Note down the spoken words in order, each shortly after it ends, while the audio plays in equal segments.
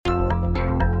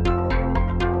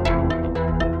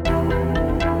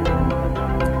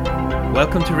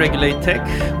Welcome to Regulate Tech.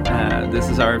 This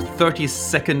is our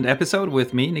 32nd episode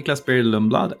with me, Nicklas Berild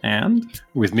Lundblad, and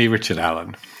with me, Richard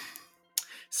Allan.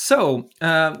 So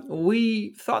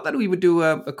we thought that we would do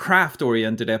a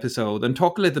craft-oriented episode and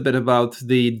talk a little bit about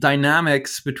the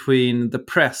dynamics between the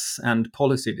press and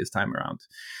policy this time around.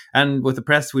 And with the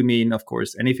press, we mean, of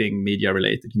course, anything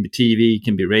media-related. It can be TV,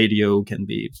 can be radio, can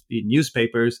be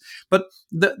newspapers. But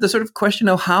the sort of question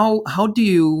of how do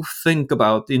you think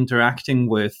about interacting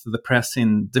with the press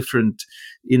in different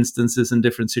instances and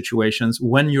different situations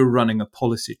when you're running a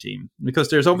policy team? Because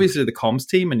there's obviously the comms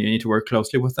team, and you need to work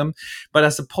closely with them. But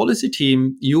as a policy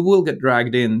team, you will get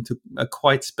dragged into a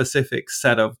quite specific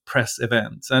set of press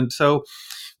events. And so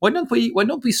why don't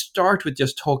we start with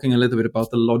just talking a little bit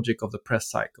about the logic of the press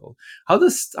cycle? How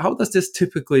does this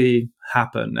typically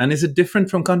happen? And is it different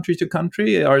from country to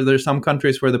country? Are there some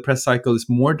countries where the press cycle is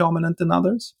more dominant than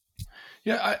others?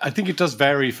 Yeah, I think it does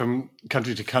vary from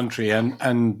country to country.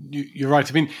 And you're right.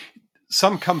 I mean,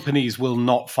 some companies will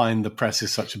not find the press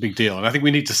is such a big deal. And I think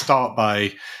we need to start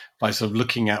by sort of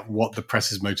looking at what the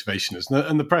press's motivation is.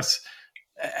 And the press,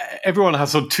 everyone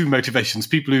has sort of two motivations.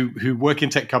 People who work in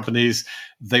tech companies,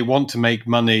 they want to make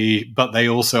money, but they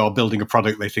also are building a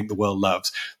product they think the world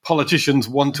loves. Politicians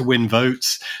want to win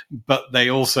votes, but they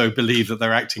also believe that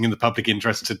they're acting in the public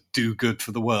interest to do good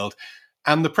for the world.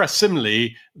 And the press,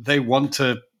 similarly, they want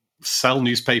to sell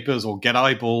newspapers or get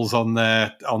eyeballs on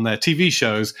their TV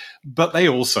shows, but they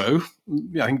also,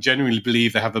 I think, genuinely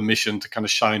believe they have a mission to kind of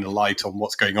shine a light on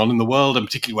what's going on in the world, and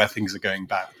particularly where things are going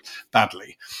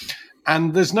badly.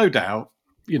 And there's no doubt,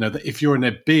 that if you're in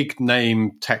a big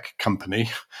name tech company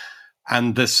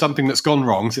and there's something that's gone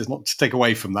wrong, so it's not to take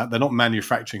away from that, they're not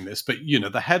manufacturing this, but,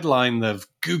 the headline of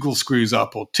Google screws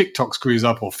up or TikTok screws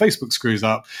up or Facebook screws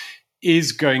up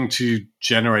is going to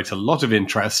generate a lot of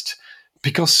interest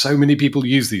because so many people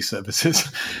use these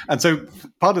services. And so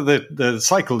part of the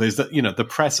cycle is that, the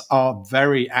press are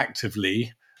very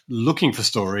actively looking for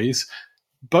stories,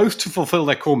 both to fulfill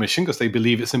their core mission because they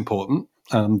believe it's important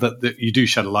that you do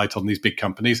shed a light on these big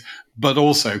companies, but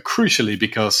also crucially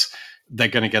because they're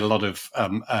going to get a lot of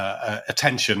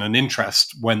attention and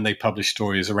interest when they publish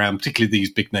stories around particularly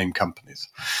these big name companies.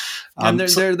 And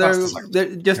there's an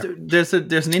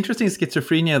interesting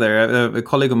schizophrenia there. A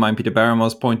colleague of mine, Peter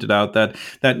Baramos, pointed out that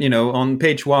on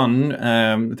page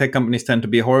 1, tech companies tend to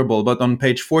be horrible, but on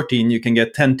page 14 you can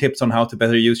get 10 tips on how to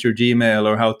better use your Gmail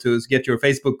or how to get your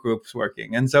Facebook groups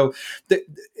working. And so,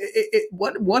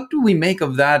 what do we make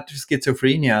of that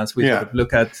schizophrenia as we sort of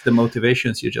look at the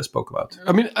motivations you just spoke about?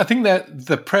 I mean, I think that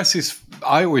the press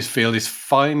I always feel, is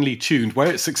finely tuned.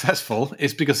 Where it's successful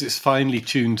is because it's finely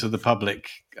tuned to the public.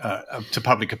 To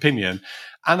public opinion.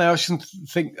 And I also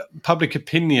think public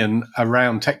opinion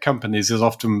around tech companies is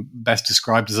often best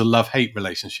described as a love-hate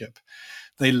relationship.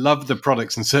 They love the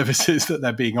products and services that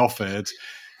they're being offered,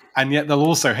 and yet they'll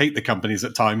also hate the companies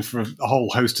at times for a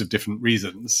whole host of different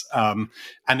reasons. And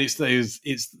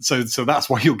so that's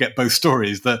why you'll get both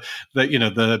stories. The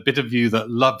bit of you that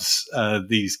loves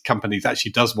these companies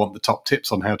actually does want the top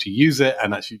tips on how to use it,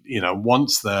 and actually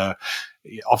wants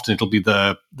often it'll be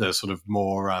the sort of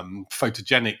more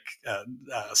photogenic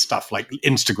stuff, like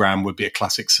Instagram would be a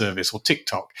classic service, or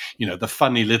TikTok, the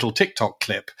funny little TikTok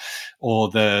clip or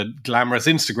the glamorous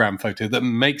Instagram photo that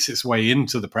makes its way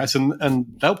into the press, and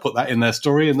they'll put that in their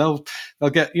story, and they'll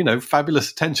get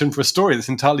fabulous attention for a story that's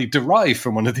entirely derived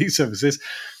from one of these services.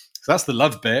 So that's the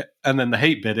love bit. And then the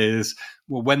hate bit is,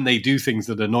 well, when they do things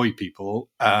that annoy people,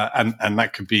 and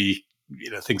that could be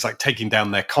things like taking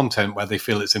down their content where they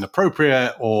feel it's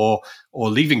inappropriate, or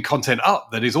leaving content up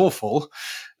that is awful,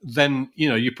 then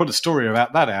you put a story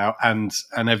about that out, and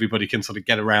everybody can sort of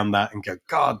get around that and go,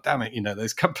 God damn it,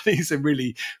 those companies are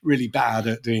really, really bad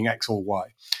at doing X or Y.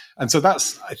 And so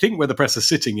that's, I think, where the press is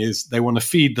sitting, is they want to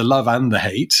feed the love and the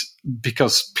hate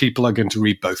because people are going to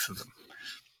read both of them.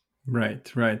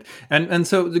 Right. And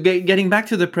so getting back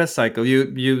to the press cycle,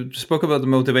 you spoke about the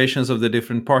motivations of the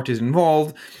different parties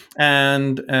involved.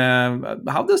 And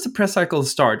how does the press cycle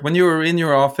start? When you're in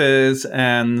your office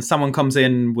and someone comes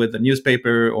in with a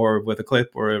newspaper or with a clip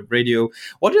or a radio,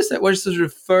 what is the sort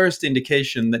of first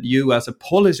indication that you as a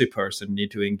policy person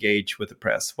need to engage with the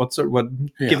press?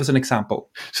 Give us an example.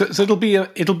 So it'll be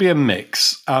a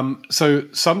mix. So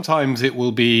sometimes it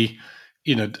will be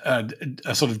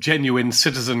a sort of genuine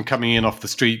citizen coming in off the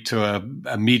street to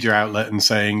a media outlet and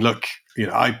saying, look,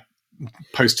 I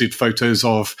posted photos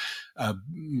of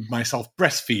myself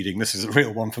breastfeeding. This is a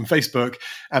real one from Facebook,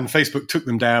 and Facebook took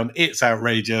them down. It's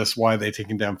outrageous. Why are they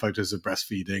taking down photos of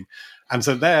breastfeeding? And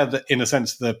so there, in a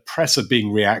sense, the press are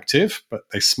being reactive, but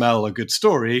they smell a good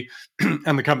story,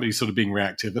 and the company's sort of being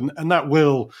reactive. And that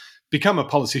will become a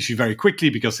policy issue very quickly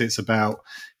because it's about,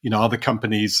 are the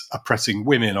companies oppressing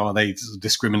women? Are they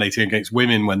discriminating against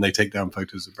women when they take down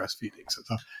photos of breastfeeding? So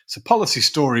it's a policy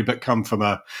story, but come from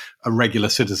a regular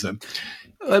citizen.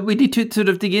 We need to sort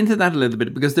of dig into that a little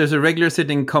bit, because there's a regular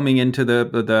sitting coming into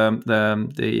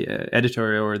the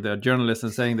editor or the journalist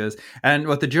and saying this. And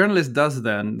what the journalist does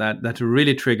then that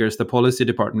really triggers the policy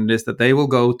department is that they will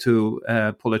go to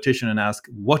a politician and ask,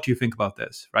 what do you think about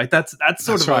this? Right? That's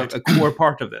sort of right. a core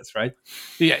part of this, right?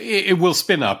 Yeah, it will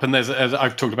spin up. And as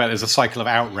I've talked about, there's a cycle of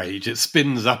outrage. It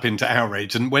spins up into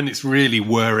outrage. And when it's really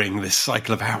whirring, this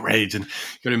cycle of outrage, and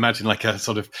you can imagine like a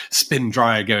sort of spin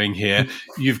dryer going here,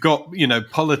 you've got,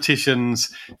 politicians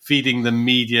feeding the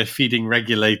media, feeding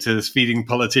regulators, feeding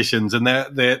politicians, and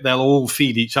they'll all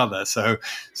feed each other. So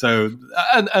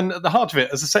and at the heart of it,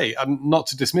 as I say, not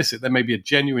to dismiss it, there may be a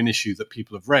genuine issue that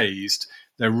people have raised.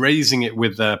 They're raising it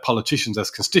with their politicians as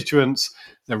constituents.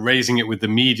 They're raising it with the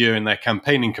media in their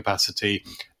campaigning capacity,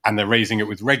 and they're raising it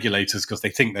with regulators because they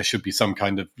think there should be some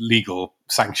kind of legal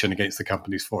sanction against the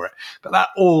companies for it. But that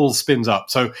all spins up.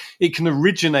 So it can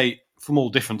originate from all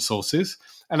different sources.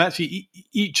 And actually,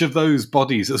 each of those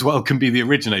bodies as well can be the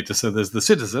originator. So there's the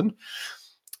citizen.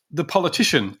 The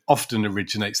politician often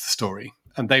originates the story.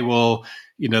 And they will,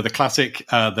 the classic,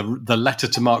 the letter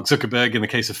to Mark Zuckerberg in the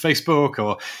case of Facebook,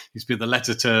 or used to be the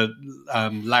letter to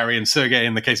Larry and Sergey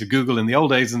in the case of Google in the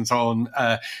old days, and so on.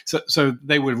 So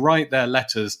they would write their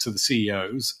letters to the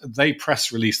CEOs. They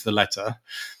press release the letter.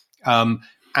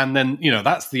 And then,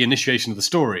 that's the initiation of the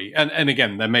story. And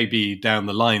again, there may be down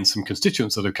the line some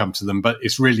constituents that have come to them, but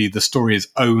it's really the story is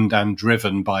owned and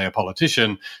driven by a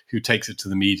politician who takes it to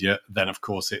the media. Then, of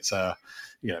course, it's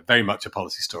very much a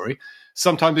policy story.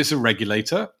 Sometimes it's a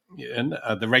regulator, and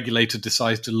the regulator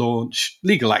decides to launch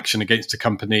legal action against a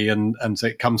company, and so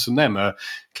it comes from them. A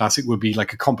classic would be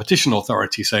like a competition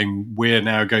authority saying, we're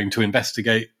now going to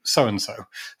investigate so-and-so.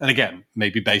 And again,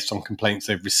 maybe based on complaints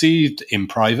they've received in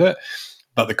private,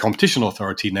 but the competition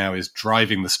authority now is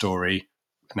driving the story,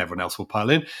 and everyone else will pile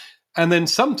in. And then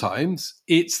sometimes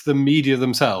it's the media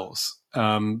themselves,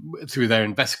 through their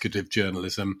investigative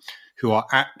journalism, who are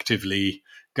actively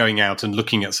going out and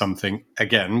looking at something,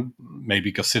 again, maybe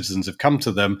because citizens have come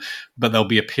to them, but there'll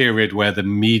be a period where the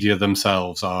media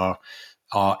themselves are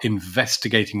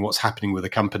investigating what's happening with a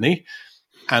company.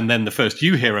 And then the first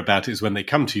you hear about it is when they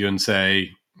come to you and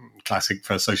say, classic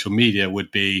for social media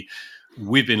would be,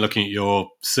 we've been looking at your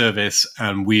service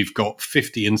and we've got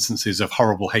 50 instances of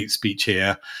horrible hate speech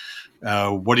here.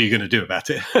 What are you going to do about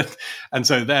it? And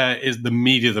so there is the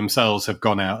media themselves have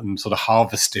gone out and sort of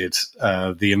harvested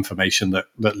the information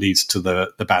that leads to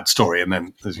the bad story. And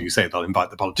then, as you say, they'll invite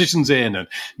the politicians in and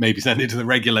maybe send it to the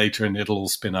regulator, and it'll all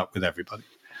spin up with everybody.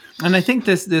 And I think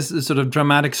this sort of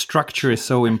dramatic structure is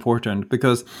so important,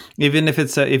 because even if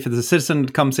it's a citizen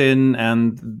comes in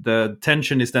and the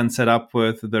tension is then set up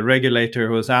with the regulator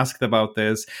who has asked about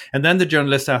this, and then the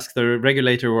journalist asks the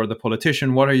regulator or the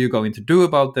politician, what are you going to do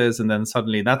about this? And then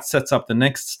suddenly that sets up the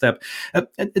next step.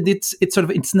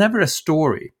 It's never a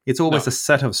story. It's always a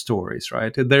set of stories,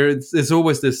 right? There's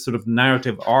always this sort of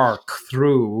narrative arc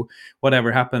through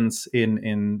whatever happens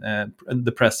in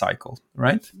the press cycle,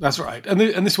 right? That's right. And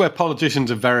this is where politicians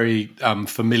are very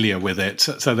familiar with it.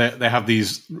 So they have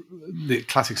the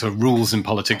classic sort of rules in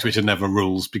politics, which are never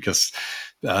rules because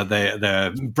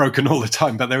they're broken all the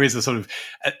time. But there is a sort of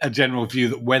a general view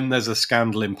that when there's a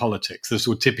scandal in politics, this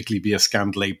will typically be a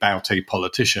scandal about a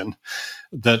politician.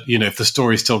 That, if the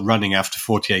story's still running after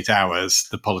 48 hours,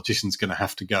 the politician's going to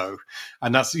have to go.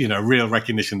 And that's, a real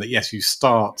recognition that, yes,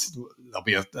 there'll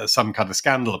be some kind of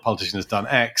scandal, a politician has done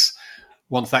X.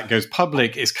 Once that goes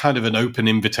public, it's kind of an open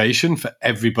invitation for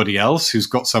everybody else who's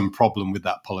got some problem with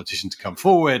that politician to come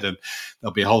forward, and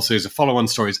there'll be a whole series of follow-on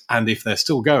stories. And if they're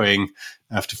still going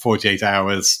after 48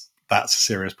 hours, that's a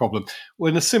serious problem. Well,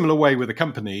 in a similar way with a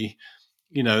company,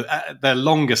 they're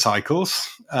longer cycles,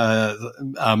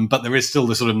 but there is still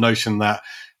the sort of notion that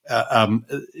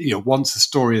once the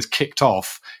story is kicked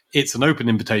off, it's an open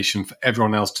invitation for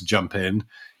everyone else to jump in.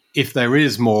 If there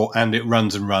is more and it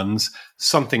runs and runs,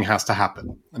 something has to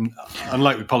happen. And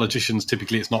unlike with politicians,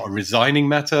 typically it's not a resigning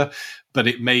matter, but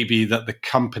it may be that the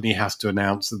company has to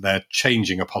announce that they're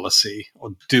changing a policy or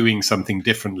doing something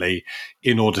differently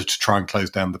in order to try and close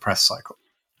down the press cycle.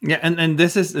 Yeah, and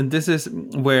this is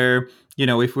where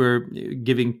if we're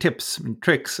giving tips and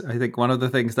tricks, I think one of the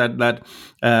things that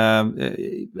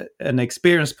an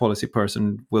experienced policy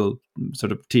person will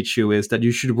sort of teach you is that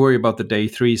you should worry about the day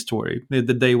 3 story. The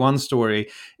day 1 story,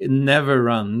 it never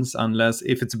runs unless,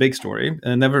 if it's a big story,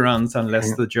 it never runs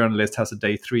unless the journalist has a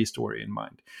day 3 story in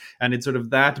mind. And it's sort of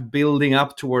that building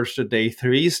up towards the day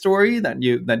 3 story that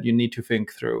you need to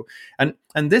think through.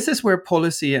 And this is where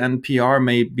policy and PR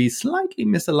may be slightly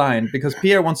misaligned, because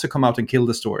PR wants to come out and kill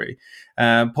the story.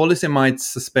 Policy might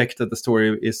suspect that the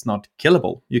story is not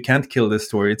killable. You can't kill this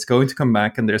story. It's going to come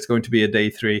back, and there's going to be a day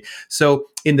 3. So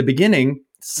in the beginning,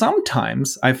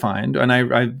 sometimes I find, and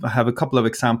I have a couple of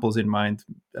examples in mind,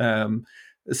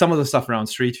 some of the stuff around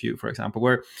Street View, for example,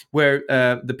 where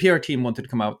the PR team wanted to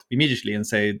come out immediately and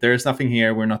say, there's nothing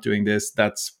here, we're not doing this,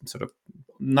 that's sort of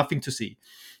nothing to see.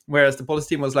 Whereas the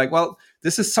policy team was like, well,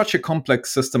 this is such a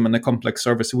complex system and a complex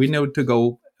service. We need to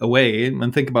go away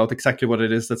and think about exactly what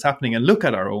it is that's happening and look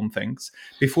at our own things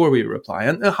before we reply.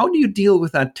 And how do you deal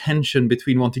with that tension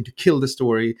between wanting to kill the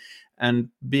story and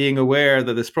being aware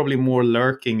that there's probably more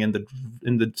lurking in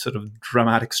the sort of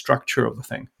dramatic structure of the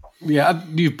thing? Yeah,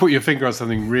 you put your finger on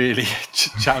something really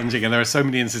challenging. And there are so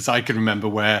many instances I can remember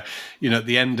where, at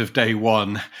the end of day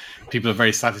 1, people are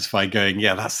very satisfied going,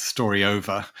 yeah, that's the story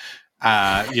over.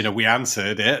 We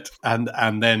answered it,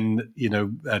 and then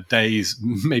days,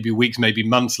 maybe weeks, maybe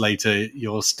months later,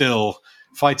 you're still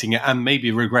fighting it and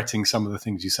maybe regretting some of the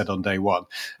things you said on day 1.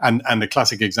 And a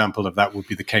classic example of that would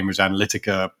be the Cambridge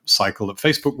Analytica cycle that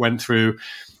Facebook went through.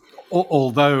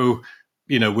 Although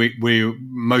we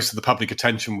most of the public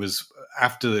attention was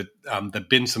after there'd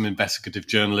been some investigative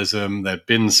journalism, there'd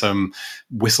been some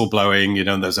whistleblowing,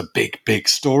 and there's a big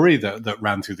story that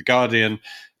ran through the Guardian.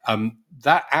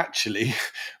 That actually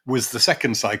was the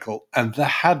second cycle, and there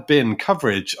had been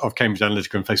coverage of Cambridge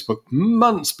Analytica and Facebook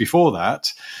months before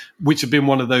that, which had been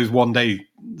one of those one-day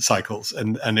cycles,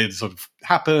 and it sort of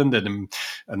happened, and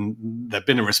there'd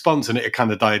been a response, and it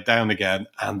kind of died down again,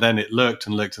 and then it lurked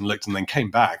and then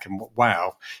came back, and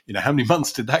wow, how many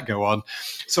months did that go on?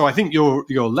 So I think your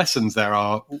lessons there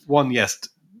are, one, yes,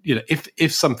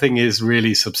 if something is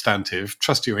really substantive,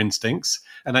 trust your instincts,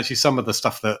 and actually some of the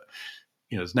stuff that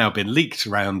has now been leaked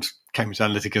around Cambridge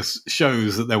Analytica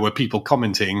shows that there were people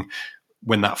commenting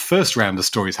when that first round of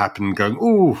stories happened, going,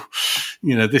 "Oh,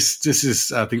 this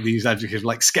is." I think they use adjectives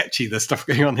like sketchy. There's stuff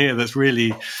going on here that's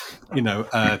really,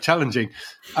 challenging.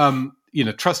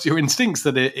 Trust your instincts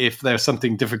that if there's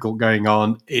something difficult going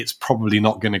on, it's probably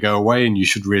not going to go away, and you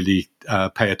should really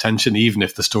pay attention. Even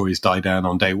if the stories die down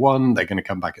on day 1, they're going to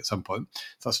come back at some point.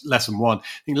 So that's lesson 1. I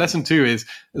think lesson 2 is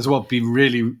as well, be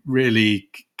really, really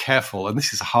careful. And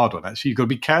this is a hard one, actually. You've got to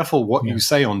be careful what you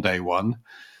say on day 1.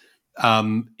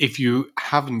 If you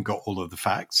haven't got all of the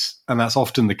facts, and that's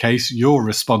often the case, you're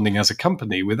responding as a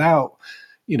company without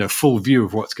full view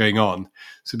of what's going on.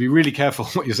 So be really careful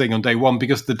what you're saying on day 1,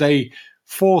 because the day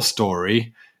 4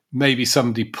 story may be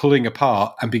somebody pulling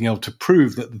apart and being able to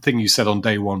prove that the thing you said on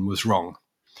day 1 was wrong.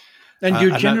 And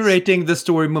you're generating the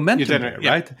story momentum,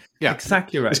 right? Yeah,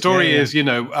 exactly right. The story is,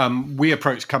 we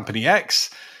approached company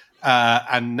X,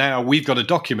 and now we've got a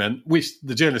document, which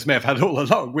the journalist may have had all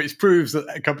along, which proves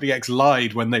that company X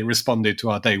lied when they responded to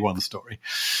our day 1 story.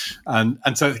 And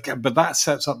so, but that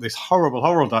sets up this horrible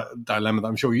dilemma that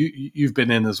I'm sure you've been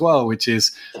in as well, which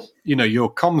is,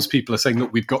 your comms people are saying,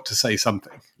 look, we've got to say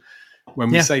something.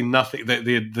 When we say nothing,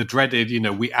 the dreaded,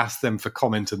 we asked them for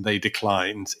comment and they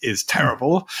declined is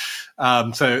terrible.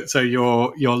 So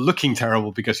you're looking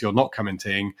terrible because you're not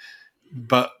commenting,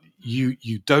 but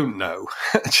you don't know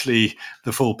actually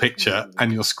the full picture,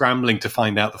 and you're scrambling to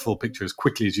find out the full picture as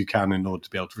quickly as you can in order to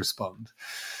be able to respond.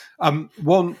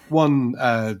 One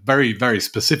very, very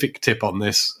specific tip on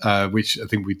this, which I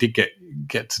think we did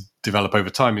get to develop over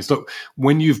time, is look,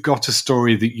 when you've got a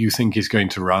story that you think is going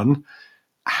to run,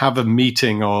 have a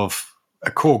meeting of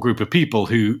a core group of people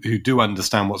who do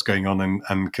understand what's going on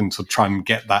and can sort of try and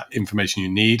get that information you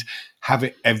need. Have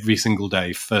it every single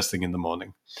day, first thing in the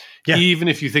morning. Yeah. Even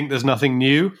if you think there's nothing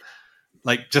new,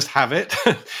 just have it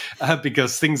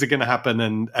because things are going to happen,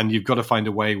 and you've got to find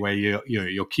a way where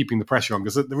you're keeping the pressure on,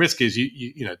 because the risk is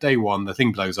you day 1 the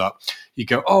thing blows up, you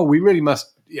go, oh, we really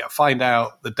must find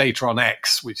out the data on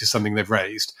X, which is something they've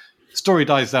raised. Story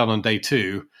dies down on day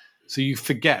 2, so you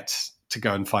forget to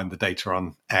go and find the data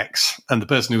on X, and the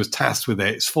person who was tasked with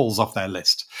it falls off their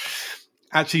list.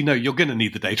 Actually, no, you're going to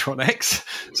need the data on X.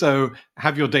 So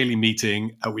have your daily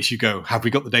meeting at which you go, have we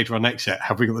got the data on X yet?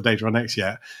 Have we got the data on X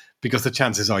yet? because the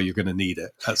chances are you're going to need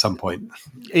it at some point.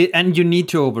 And you need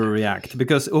to overreact,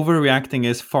 because overreacting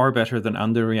is far better than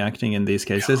underreacting in these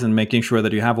cases, and making sure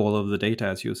that you have all of the data,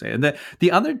 as you say. And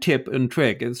the other tip and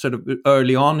trick is sort of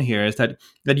early on here is that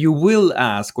you will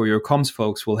ask, or your comms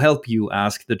folks will help you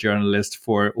ask the journalist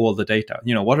for all the data.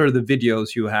 What are the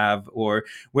videos you have, or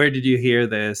where did you hear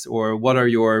this, or what are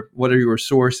your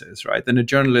sources, right? And a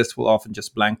journalist will often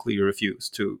just blankly refuse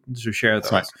to share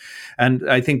those. Right. And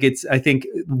I think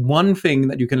one thing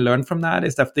that you can learn from that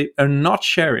is that if they are not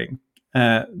sharing,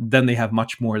 then they have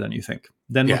much more than you think.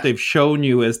 Then what they've shown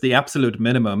you is the absolute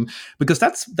minimum, because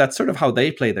that's sort of how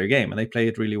they play their game, and they play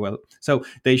it really well. So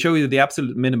they show you the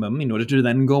absolute minimum in order to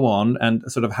then go on and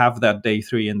sort of have that day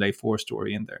 3 and day 4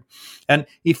 story in there. And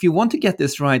if you want to get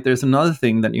this right, there's another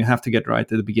thing that you have to get right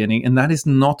at the beginning, and that is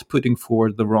not putting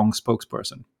forward the wrong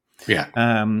spokesperson.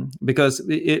 Because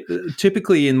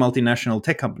typically in multinational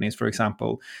tech companies, for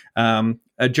example,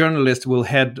 a journalist will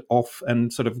head off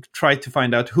and sort of try to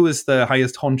find out who is the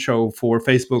highest honcho for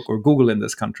Facebook or Google in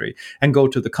this country, and go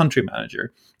to the country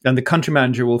manager. And the country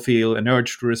manager will feel an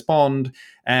urge to respond,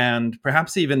 and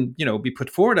perhaps even, be put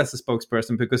forward as a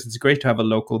spokesperson, because it's great to have a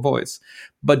local voice.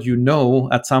 But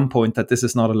at some point that this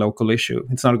is not a local issue.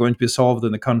 It's not going to be solved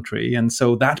in the country. And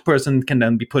so that person can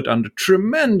then be put under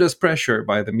tremendous pressure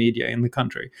by the media in the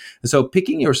country. And so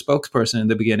picking your spokesperson in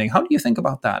the beginning, how do you think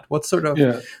about that? What's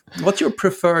your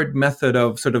preferred method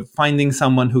of sort of finding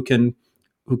someone who can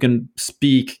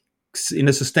speak in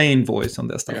a sustained voice on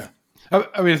this stuff?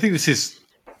 I mean, I think this is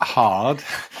hard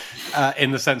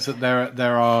in the sense that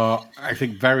there are, I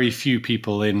think, very few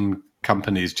people in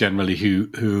companies generally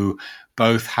who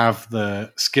both have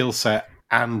the skill set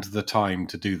and the time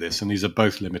to do this, and these are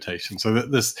both limitations. So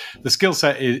the skill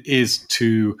set is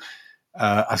to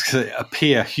I was going to say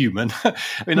appear human. I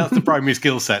mean, that's the primary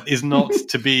skill set, is not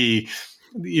to be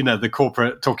the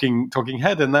corporate talking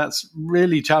head, and that's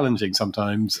really challenging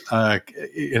sometimes.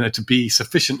 To be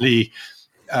sufficiently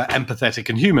empathetic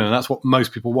and human, and that's what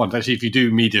most people want. Actually, if you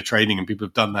do media training and people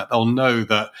have done that, they'll know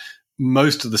that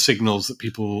most of the signals that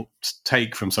people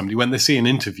take from somebody when they see an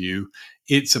interview,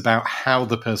 it's about how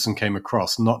the person came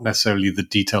across, not necessarily the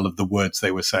detail of the words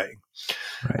they were saying.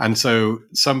 Right. And so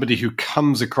somebody who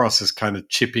comes across as kind of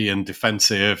chippy and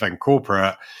defensive and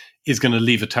corporate is going to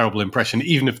leave a terrible impression,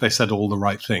 even if they said all the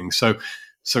right things. So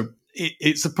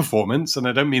it's a performance, and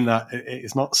I don't mean that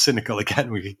it's not cynical.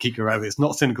 Again, we can keep around it. It's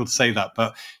not cynical to say that,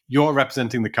 but you're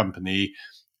representing the company.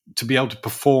 To be able to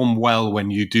perform well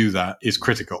when you do that is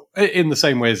critical, in the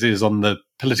same way as it is on the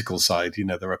political side.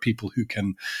 There are people who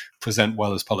can present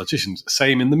well as politicians.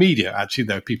 Same in the media. Actually,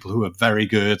 there are people who are very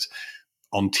good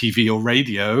on TV or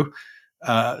radio,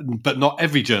 but not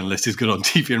every journalist is good on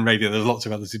TV and radio. There's lots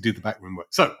of others who do the backroom work.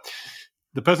 So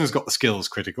the person who's got the skills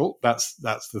critical. That's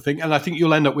the thing. And I think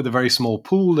you'll end up with a very small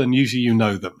pool, and usually you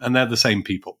know them, and they're the same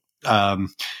people. There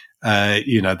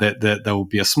will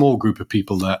be a small group of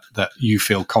people that you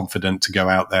feel confident to go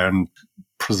out there and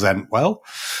present well.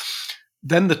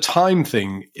 Then the time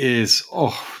thing is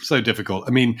so difficult.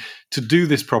 I mean, to do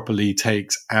this properly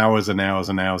takes hours and hours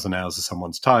and hours and hours of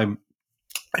someone's time.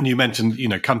 And you mentioned,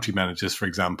 country managers, for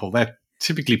example. They're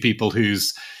typically people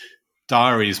whose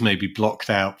diaries may be blocked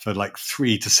out for like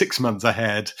 3 to 6 months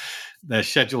ahead. They're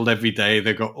scheduled every day.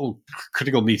 They've got all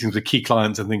critical meetings with key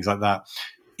clients and things like that.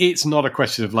 It's not a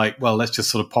question of like, well, let's just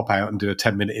sort of pop out and do a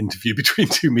 10-minute interview between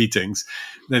 2 meetings.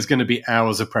 There's going to be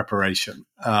hours of preparation.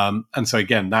 And so,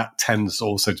 again, that tends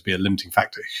also to be a limiting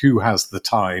factor. Who has the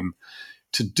time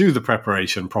to do the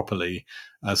preparation properly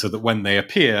so that when they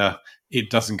appear, it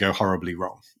doesn't go horribly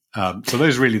wrong? So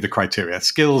those are really the criteria: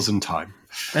 skills and time.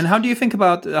 And how do you think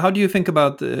about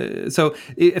so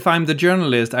if I'm the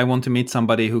journalist, I want to meet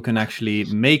somebody who can actually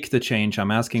make the change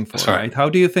I'm asking for, right? How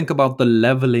do you think about the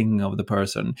leveling of the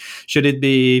person? Should it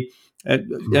be I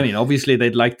mean, obviously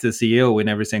they'd like the CEO in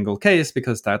every single case,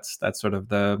 because that's sort of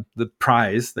the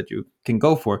prize that you can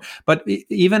go for. But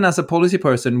even as a policy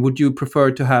person, would you prefer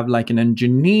to have like an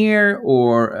engineer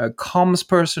or a comms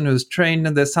person who's trained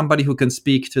in this, somebody who can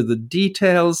speak to the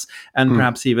details and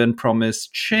perhaps even promise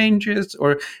changes?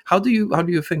 Or how do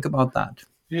you think about that?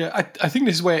 Yeah, I think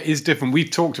this is where it is different. We've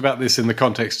talked about this in the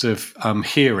context of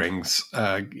hearings,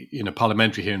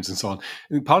 parliamentary hearings and so on.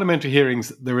 In parliamentary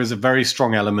hearings, there is a very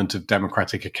strong element of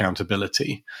democratic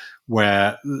accountability,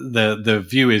 where the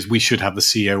view is we should have the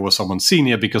CEO or someone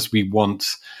senior because we want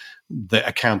the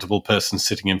accountable person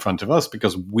sitting in front of us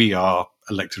because we are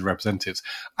elected representatives.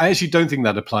 I actually don't think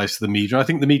that applies to the media. I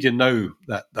think the media know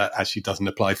that actually doesn't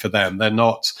apply for them. They're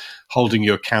not holding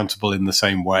you accountable in the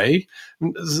same way.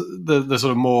 The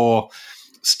sort of more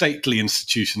stately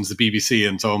institutions, the BBC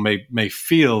and so on, may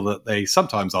feel that they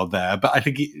sometimes are there, but I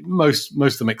think most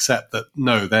of them accept that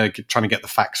no, they're trying to get the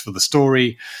facts for the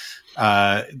story.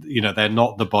 They're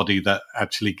not the body that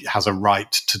actually has a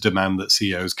right to demand that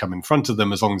CEOs come in front of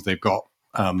them, as long as they've got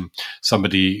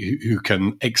somebody who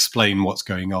can explain what's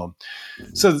going on.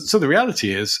 So the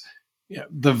reality is,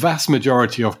 the vast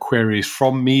majority of queries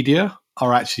from media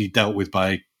are actually dealt with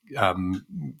by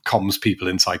comms people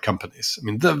inside companies. I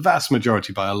mean, the vast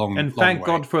majority by a long way. And thank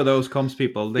God for those comms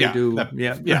people. They do.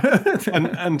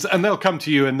 and they'll come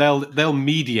to you and they'll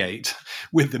mediate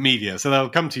with the media. So they'll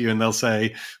come to you and they'll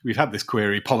say, we've had this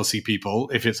query, policy people,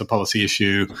 if it's a policy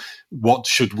issue, what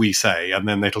should we say? And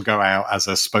then it'll go out as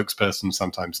a spokesperson,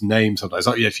 sometimes name, sometimes,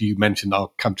 if you mentioned our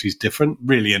country's different.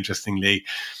 Really interestingly,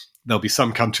 there'll be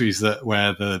some countries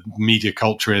where the media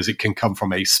culture is, it can come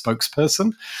from a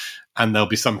spokesperson. And there'll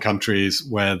be some countries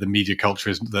where the media culture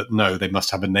is that, no, they must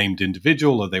have a named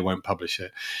individual or they won't publish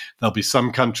it. There'll be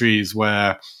some countries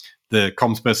where the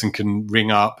comms person can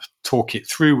ring up, talk it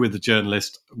through with the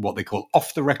journalist, what they call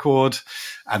off the record,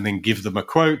 and then give them a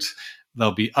quote.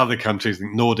 There'll be other countries, I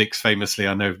think Nordics famously,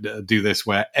 I know, do this,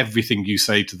 where everything you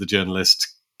say to the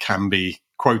journalist can be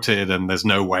quoted and there's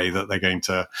no way that they're going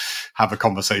to have a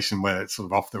conversation where it's sort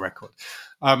of off the record.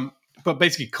 But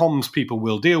basically, comms people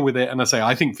will deal with it. And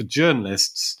I think for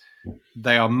journalists,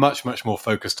 they are much, much more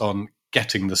focused on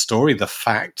getting the story, the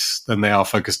facts, than they are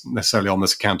focused necessarily on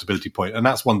this accountability point. And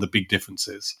that's one of the big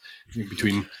differences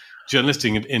between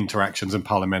journalistic interactions and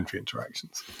parliamentary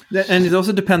interactions. And it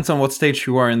also depends on what stage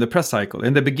you are in the press cycle.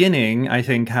 In the beginning, I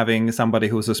think having somebody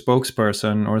who's a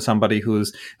spokesperson or somebody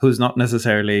who's not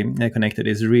necessarily connected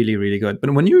is really, really good.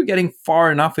 But when you're getting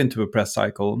far enough into a press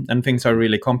cycle and things are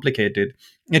really complicated,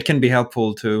 it can be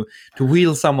helpful to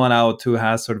wheel someone out who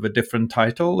has sort of a different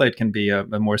title. It can be a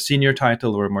more senior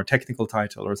title or a more technical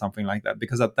title or something like that.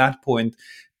 Because at that point,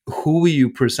 who you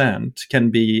present can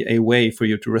be a way for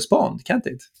you to respond, can't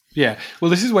it? Yeah.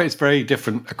 Well, this is where it's very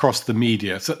different across the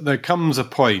media. So there comes a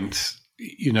point,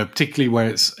 particularly where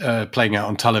it's playing out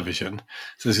on television.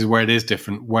 So this is where it is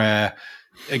different, where,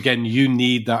 again, you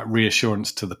need that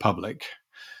reassurance to the public.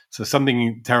 So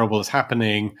something terrible is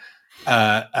happening.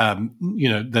 There's going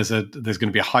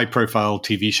to be a high-profile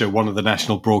TV show. One of the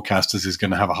national broadcasters is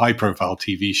going to have a high-profile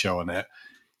TV show on it.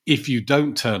 If you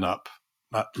don't turn up,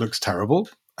 that looks terrible.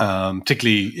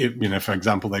 Particularly, if, for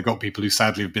example, they've got people who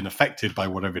sadly have been affected by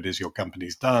whatever it is your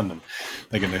company's done, and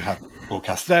they're going to have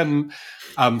broadcast them.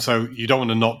 So you don't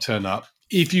want to not turn up.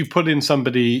 If you put in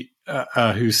somebody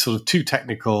who's sort of too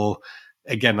technical,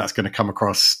 again, that's going to come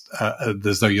across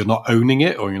as though you're not owning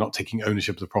it or you're not taking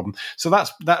ownership of the problem. So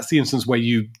that's the instance where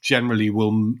you generally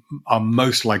are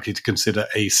most likely to consider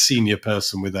a senior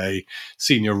person with a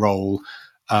senior role,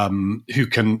 who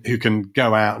can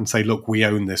go out and say, look, we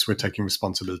own this, we're taking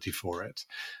responsibility for it.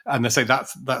 And they say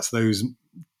that's those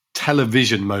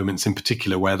television moments in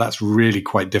particular where that's really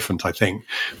quite different, I think,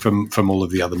 from all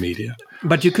of the other media.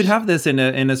 But you could have this in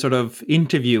a sort of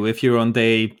interview if you're on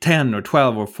day 10 or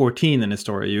 12 or 14 in a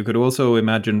story. You could also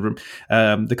imagine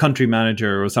the country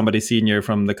manager or somebody senior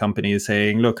from the company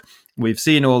saying, look, we've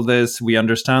seen all this, we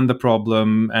understand the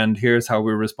problem, and here's how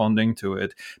we're responding to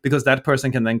it. Because that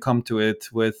person can then come to it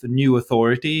with new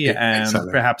authority and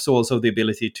perhaps also the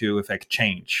ability to effect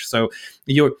change. So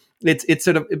it's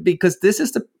sort of, because this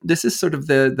is sort of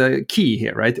the key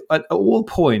here, right? At all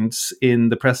points in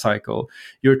the press cycle,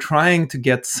 you're trying to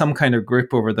get some kind of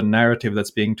grip over the narrative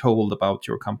that's being told about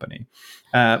your company.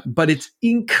 But it's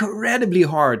incredibly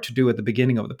hard to do at the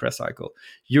beginning of the press cycle.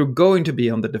 You're going to be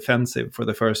on the defensive for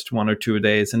the first 1 or 2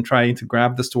 days, and trying to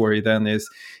grab the story then is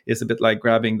a bit like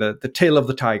grabbing the tail of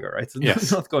the tiger, right?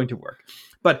 It's not going to work.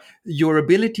 But your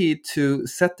ability to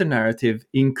set the narrative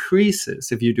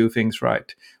increases if you do things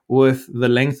right with the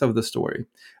length of the story,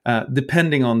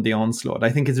 depending on the onslaught. I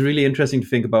think it's really interesting to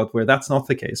think about where that's not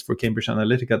the case. For Cambridge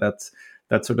Analytica,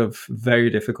 that's sort of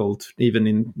very difficult, even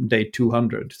in day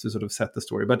 200, to sort of set the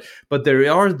story. But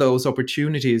there are those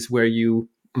opportunities where you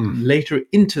later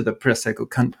into the press cycle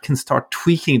can start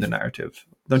tweaking the narrative.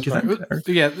 Don't you think?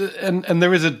 Yeah, and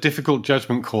there is a difficult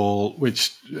judgment call,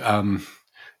 which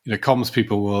comms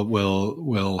people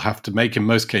will have to make in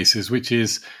most cases, which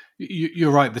is,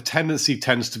 you're right, the tendency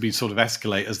tends to be sort of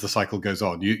escalate as the cycle goes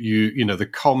on. The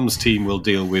comms team will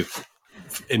deal with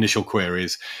initial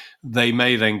queries. They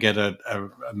may then get a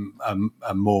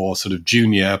more sort of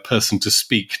junior person to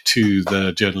speak to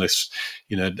the journalist,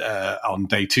 on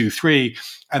day 2, 3,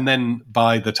 and then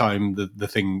by the time the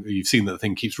thing, you've seen that the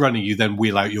thing keeps running, you then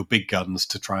wheel out your big guns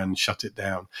to try and shut it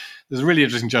down. There's a really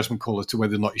interesting judgment call as to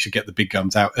whether or not you should get the big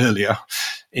guns out earlier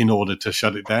in order to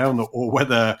shut it down, or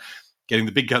whether getting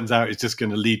the big guns out is just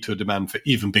going to lead to a demand for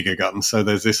even bigger guns. So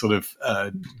there's this sort of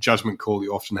judgment call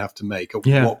you often have to make.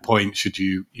 At what point should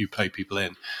you play people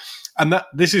in? And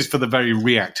this is for the very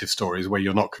reactive stories where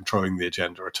you're not controlling the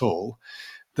agenda at all.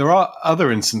 There are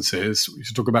other instances we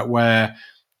should talk about where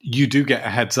you do get a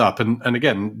heads up. And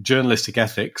again, journalistic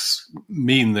ethics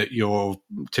mean that you're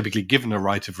typically given a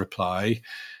right of reply.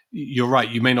 You're right,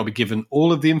 you may not be given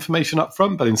all of the information up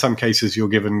front, but in some cases you're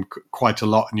given quite a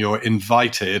lot and you're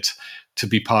invited to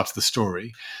be part of the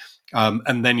story.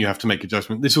 And then you have to make a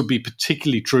judgment. This would be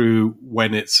particularly true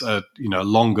when it's a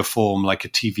longer form, like a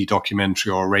TV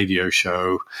documentary or a radio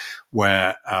show,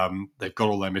 where they've got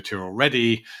all their material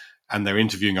ready and they're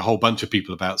interviewing a whole bunch of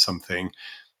people about something.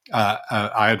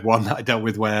 I had one that I dealt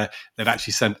with where they'd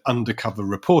actually sent undercover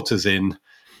reporters in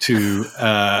to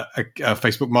a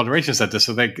Facebook moderation center.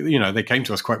 So they came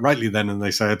to us quite rightly then and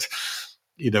they said,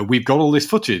 we've got all this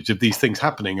footage of these things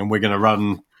happening and we're going to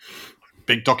run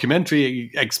big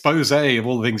documentary expose of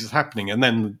all the things that's happening. And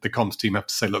then the comms team have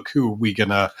to say, look, who are we going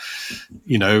to,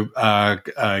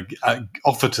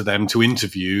 offer to them to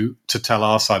interview to tell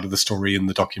our side of the story in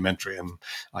the documentary. And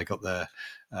I got the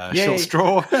short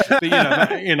straw, but,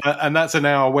 and that's an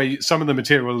hour where some of the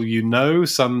material,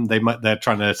 some they're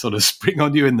trying to sort of spring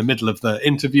on you in the middle of the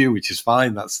interview, which is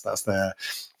fine. That's their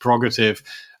prerogative.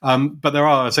 But there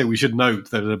are, I say, we should note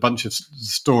that a bunch of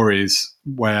stories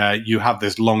where you have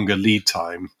this longer lead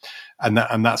time, and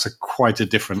that's quite a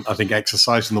different, I think,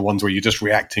 exercise from the ones where you're just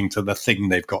reacting to the thing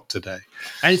they've got today.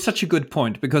 And it's such a good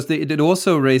point because it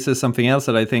also raises something else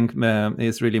that I think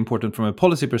is really important from a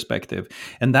policy perspective,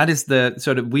 and that is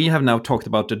we have now talked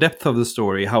about the depth of the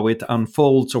story, how it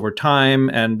unfolds over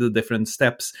time, and the different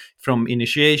steps from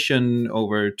initiation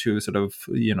over to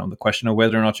the question of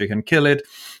whether or not you can kill it,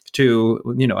 to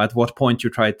at what point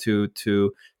you try to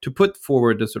put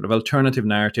forward a sort of alternative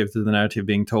narrative to the narrative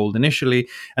being told initially,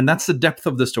 and that's the depth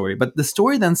of the story. But the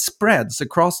story then spreads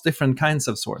across different kinds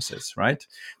of sources, right?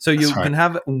 So you can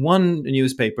have one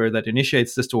newspaper that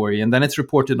initiates the story, and then it's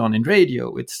reported on in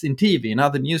radio, it's in TV, in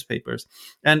other newspapers,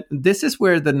 and this is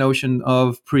where the notion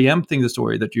of preempting the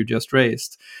story that you just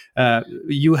raised.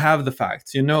 You have the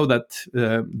facts. That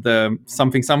the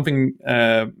something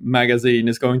magazine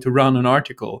is going to run an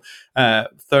article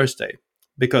Thursday,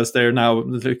 because they're now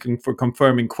looking for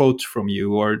confirming quotes from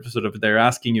you, or they're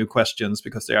asking you questions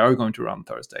because they are going to run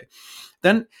Thursday.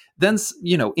 Then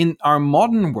in our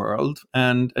modern world,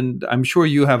 and I'm sure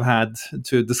you have had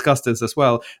to discuss this as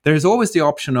well, there's always the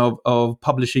option of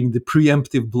publishing the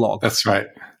preemptive blog. That's right.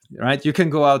 Right, you can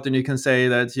go out and you can say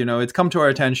that it's come to our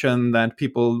attention that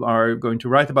people are going to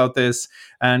write about this,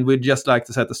 and we'd just like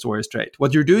to set the story straight.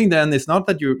 What you're doing then is not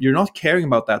that you're not caring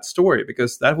about that story,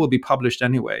 because that will be published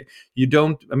anyway. You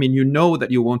don't. I mean,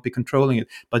 that you won't be controlling it,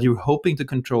 but you're hoping to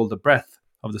control the breadth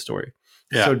of the story.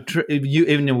 Yeah. So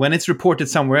even when it's reported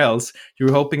somewhere else,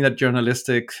 you're hoping that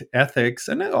journalistic ethics,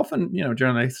 and often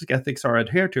journalistic ethics are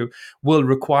adhered to, will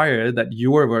require that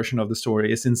your version of the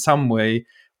story is in some way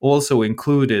also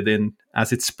included in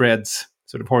as it spreads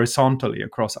sort of horizontally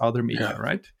across other media,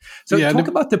 right? So talk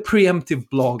about the preemptive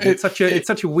blog. It's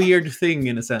such a weird thing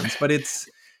in a sense, but it's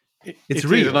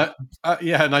real.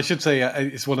 And I should say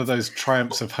it's one of those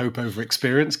triumphs of hope over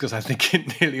experience, because I think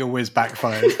it nearly always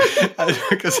backfires.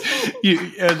 Because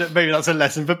maybe that's a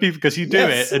lesson for people, because you do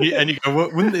it and you go, well,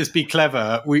 wouldn't this be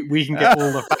clever? We can get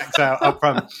all the facts out up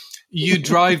front. You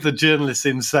drive the journalists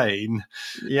insane.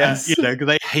 Yes. Because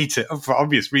they hate it for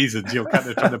obvious reasons. You're kind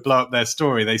of trying to blow up their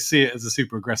story. They see it as a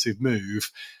super aggressive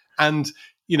move. And,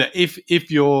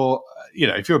 if you're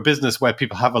a business where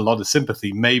people have a lot of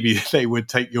sympathy, maybe they would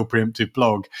take your preemptive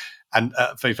blog and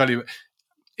face value.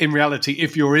 In reality,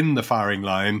 if you're in the firing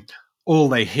line, all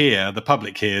the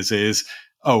public hears is,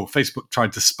 oh, Facebook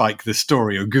tried to spike this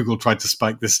story, or Google tried to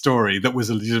spike this story that was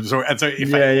a legitimate story. And so,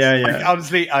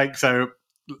 honestly,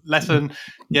 lesson,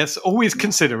 yes, always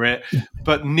consider it,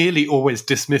 but nearly always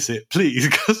dismiss it, please,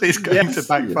 because it's going to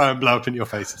backfire and blow up in your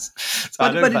faces.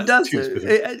 So but it does.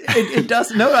 It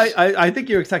does. No, I think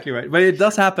you're exactly right. But it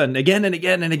does happen again and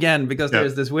again and again, because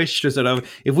there's this wish to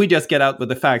if we just get out with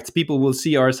the facts, people will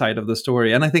see our side of the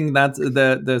story. And I think that's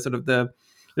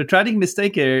the tragic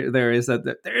mistake there is that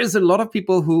there is a lot of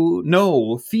people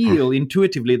who feel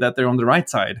intuitively that they're on the right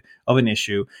side of an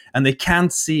issue, and they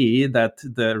can't see that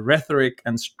the rhetoric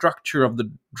and structure of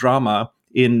the drama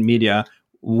in media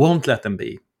won't let them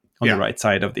be on the right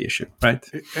side of the issue, right?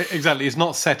 Exactly. It's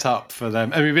not set up for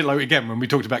them. I mean, a bit like, again, when we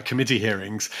talked about committee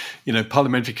hearings,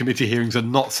 parliamentary committee hearings are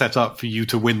not set up for you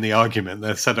to win the argument.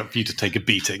 They're set up for you to take a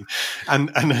beating.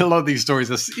 And a lot of these stories,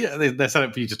 they're set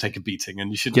up for you to take a beating, and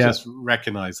you should just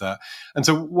recognize that. And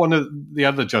so one of the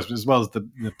other judgments, as well as the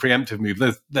preemptive move,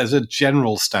 there's a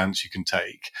general stance you can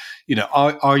take.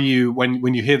 Are you,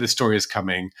 when you hear the story is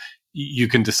coming, you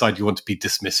can decide you want to be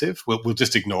dismissive. We'll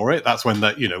just ignore it. That's when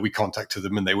we contacted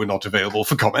them and they were not available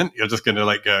for comment. You're just going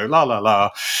to go, la, la,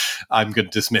 la, I'm going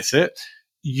to dismiss it.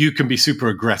 You can be super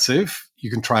aggressive. You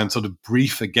can try and sort of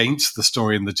brief against the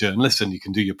story and the journalist, and you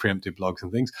can do your preemptive blogs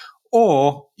and things.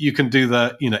 Or you can do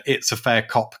the, it's a fair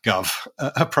cop gov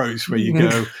approach, where you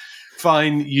go,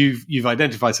 fine, you've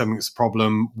identified something that's a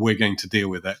problem. We're going to deal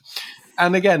with it.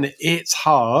 And again, it's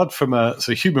hard from a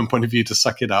human point of view to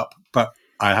suck it up, but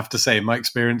I have to say, in my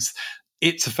experience,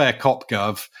 it's a fair cop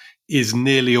gov is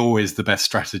nearly always the best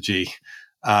strategy,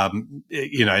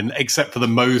 except for the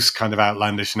most kind of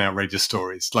outlandish and outrageous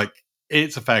stories. Like,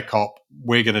 it's a fair cop,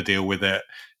 we're going to deal with it.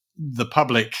 The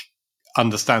public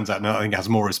understands that, and I think has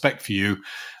more respect for you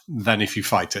than if you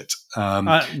fight it.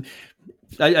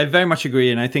 I very much agree,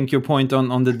 and I think your point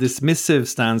on the dismissive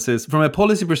stance is, from a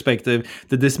policy perspective,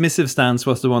 the dismissive stance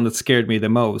was the one that scared me the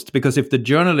most, because if the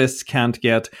journalists can't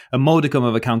get a modicum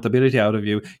of accountability out of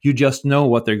you, you just know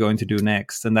what they're going to do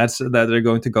next, and that's that they're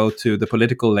going to go to the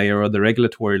political layer or the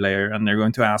regulatory layer, and they're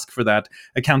going to ask for that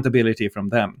accountability from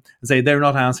them and say, they're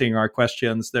not answering our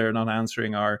questions, they're not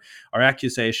answering our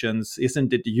accusations.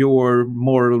 Isn't it your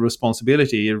moral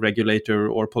responsibility, regulator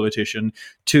or politician,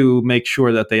 to make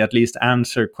sure that they at least answer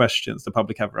questions the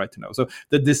public have a right to know? So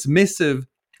the dismissive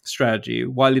strategy,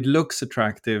 while it looks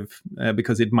attractive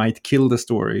because it might kill the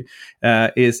story,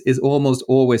 is almost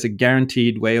always a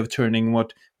guaranteed way of turning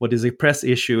what is a press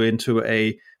issue into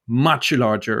a much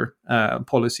larger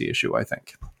policy issue, I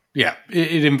think. Yeah,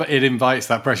 it invites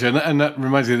that pressure, and that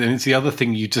reminds me that it's the other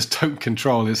thing you just don't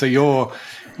control. So you're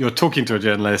talking to a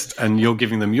journalist and you're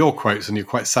giving them your quotes, and you're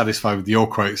quite satisfied with your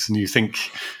quotes, and you think,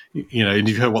 and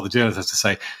you've heard what the journalist has to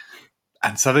say.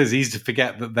 And so it's easy to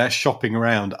forget that they're shopping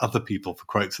around other people for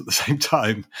quotes at the same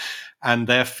time, and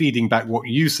they're feeding back what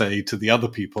you say to the other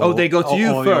people. Oh, they go to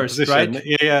you first, right?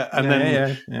 Yeah, and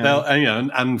then they'll,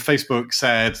 and Facebook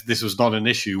said this was not an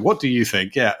issue. What do you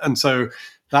think? Yeah, and so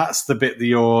that's the bit that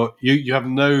you have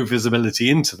no visibility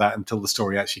into that until the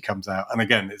story actually comes out. And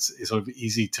again, it's sort of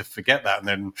easy to forget that,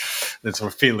 and then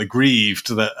sort of feel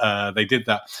aggrieved that they did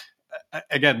that.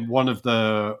 Again, one of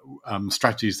the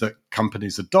strategies that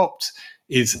companies adopt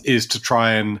is to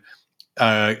try and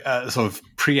sort of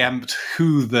preempt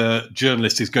who the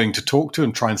journalist is going to talk to,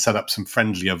 and try and set up some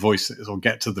friendlier voices, or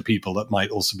get to the people that might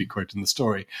also be quoting the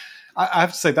story. I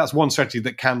have to say that's one strategy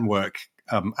that can work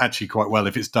actually quite well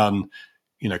if it's done,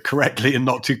 correctly and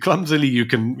not too clumsily. You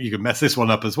can mess this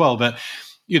one up as well, but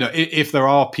if there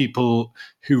are people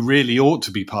who really ought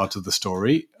to be part of the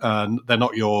story, and they're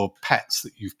not your pets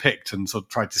that you've picked and sort of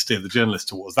tried to steer the journalist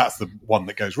towards, that's the one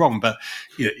that goes wrong. But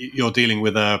you're dealing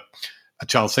with a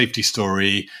child safety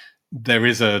story. There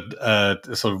is a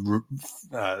sort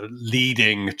of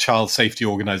leading child safety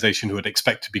organization who would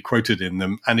expect to be quoted in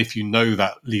them. And if you know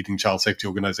that leading child safety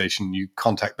organization, you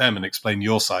contact them and explain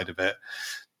your side of it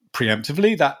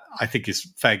preemptively. That, I think,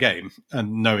 is fair game,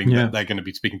 and knowing that they're going to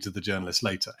be speaking to the journalist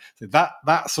later. So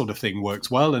that sort of thing works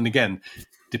well, and again,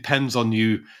 depends on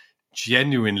you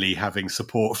genuinely having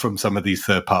support from some of these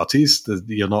third parties.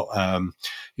 You're not,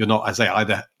 I say,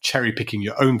 either cherry picking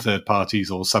your own third parties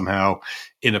or somehow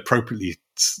inappropriately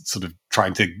sort of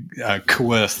trying to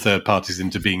coerce third parties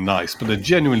into being nice. But a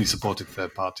genuinely supportive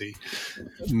third party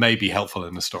may be helpful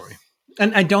in a story.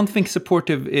 And I don't think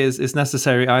supportive is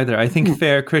necessary either. I think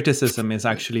fair criticism is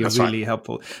actually really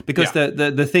helpful, because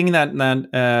the thing that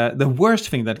the worst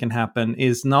thing that can happen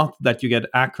is not that you get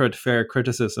accurate, fair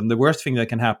criticism. The worst thing that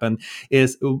can happen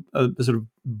is a sort of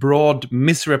broad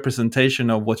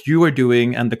misrepresentation of what you are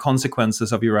doing and the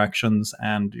consequences of your actions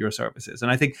and your services.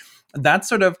 And I think that's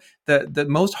sort of the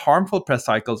most harmful press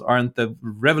cycles aren't the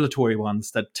revelatory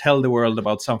ones that tell the world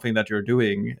about something that you're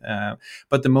doing,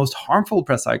 but the most harmful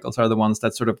press cycles are the ones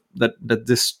that sort of that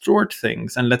distort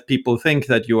things and let people think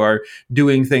that you are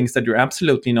doing things that you're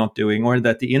absolutely not doing, or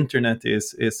that the internet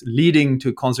is leading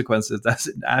to consequences that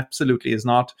it absolutely is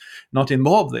not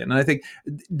involved in. And I think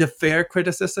the fair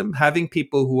criticism, having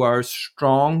people who are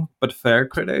strong but fair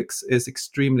critics, is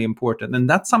extremely important. And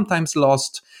that's sometimes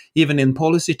lost even in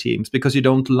policy teams, because you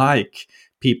don't like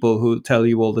people who tell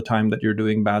you all the time that you're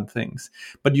doing bad things.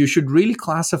 But you should really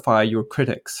classify your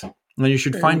critics. And you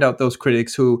should find out those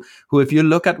critics who, if you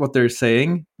look at what they're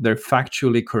saying, they're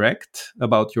factually correct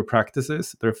about your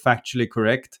practices. They're factually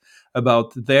correct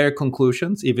about their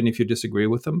conclusions, even if you disagree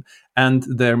with them, and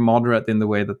they're moderate in the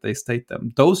way that they state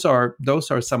them. Those are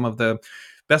some of the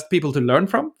best people to learn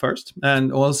from first,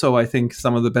 and also I think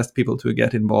some of the best people to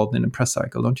get involved in a press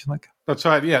cycle, don't you think? That's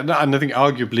right, yeah. No, and I think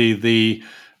arguably the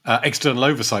external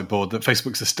oversight board that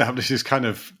Facebook's established is kind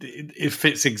of, it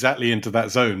fits exactly into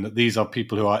that zone, that these are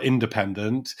people who are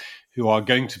independent, who are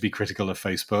going to be critical of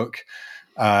Facebook.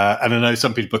 And I know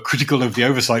some people are critical of the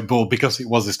oversight board because it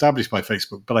was established by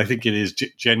Facebook, but I think it is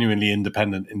genuinely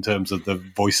independent in terms of the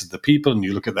voice of the people. And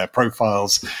you look at their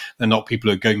profiles, they're not people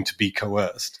who are going to be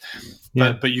coerced.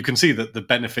 Yeah. But you can see that the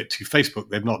benefit to Facebook,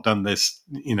 they've not done this,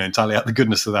 entirely out of the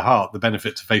goodness of their heart. The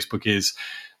benefit to Facebook is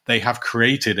they have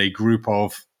created a group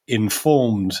of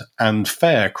informed and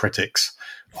fair critics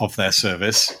of their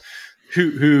service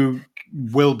who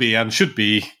will be and should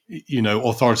be,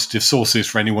 authoritative sources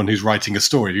for anyone who's writing a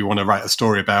story. If you want to write a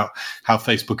story about how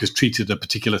Facebook has treated a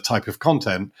particular type of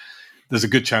content, there's a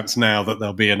good chance now that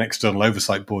there'll be an external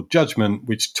oversight board judgment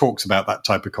which talks about that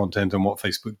type of content and what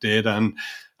Facebook did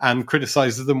and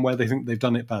criticizes them where they think they've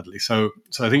done it badly. So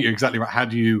I think you're exactly right. How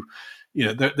do you,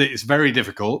 it's very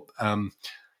difficult.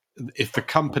 If the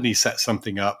company sets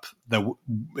something up,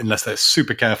 unless they're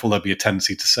super careful, there'll be a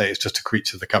tendency to say it's just a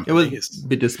creature of the company. It will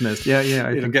be dismissed. Yeah.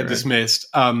 It'll get dismissed.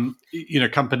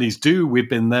 Companies do. We've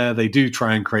been there. They do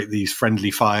try and create these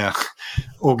friendly fire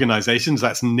organizations.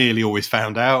 That's nearly always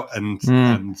found out, and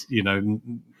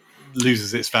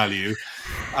loses its value.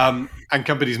 And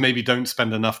companies maybe don't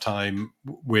spend enough time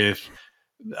with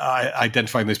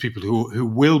identifying those people who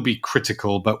will be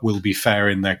critical but will be fair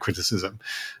in their criticism.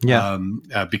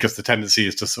 Because the tendency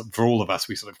is to, for all of us,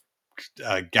 we sort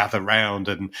of gather round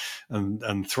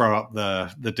and throw up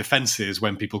the defenses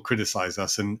when people criticize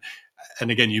us, and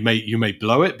again you may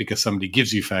blow it because somebody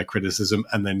gives you fair criticism,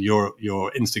 and then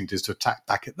your instinct is to attack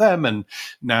back at them, and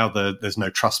now there's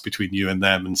no trust between you and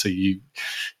them, and so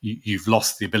you've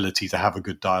lost the ability to have a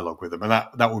good dialogue with them, and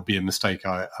that would be a mistake.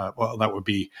 That would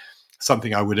be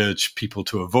something I would urge people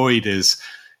to avoid is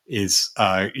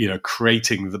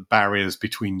creating the barriers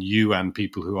between you and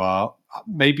people who are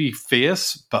maybe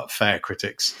fierce but fair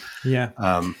critics. Yeah.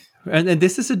 And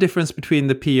this is a difference between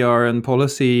the PR and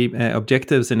policy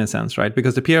objectives in a sense, right?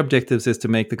 Because the PR objectives is to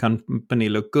make the company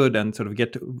look good and sort of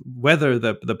weather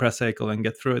the press cycle and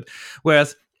get through it.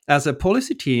 Whereas as a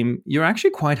policy team, you're actually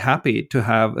quite happy to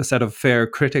have a set of fair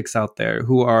critics out there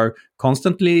who are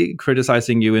constantly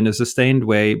criticizing you in a sustained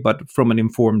way, but from an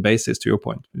informed basis, to your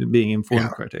point, being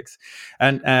informed critics.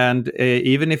 And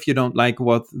even if you don't like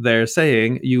what they're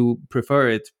saying, you prefer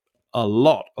it a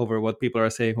lot over what people are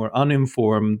saying who are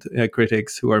uninformed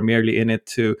critics who are merely in it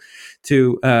to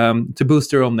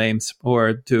boost their own names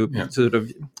or to sort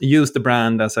of use the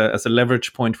brand as a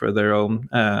leverage point for their own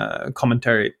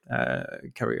commentary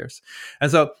careers.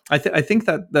 And so I think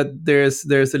that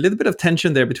there's a little bit of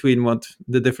tension there between what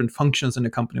the different functions in a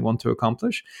company want to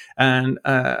accomplish. And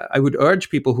I would urge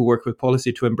people who work with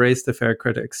policy to embrace the fair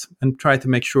critics and try to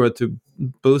make sure to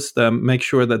boost them, make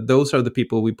sure that those are the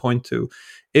people we point to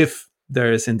if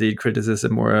there is indeed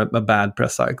criticism or a bad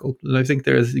press cycle. I think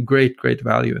there is great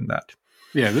value in that.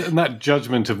 Yeah, and that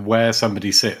judgment of where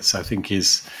somebody sits, I think,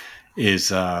 is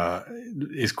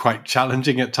quite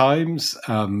challenging at times.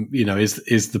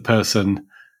 Is the person?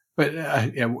 But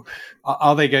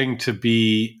are they going to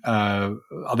be?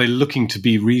 Are they looking to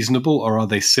be reasonable, or are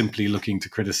they simply looking to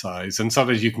criticize? And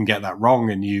sometimes you can get that wrong,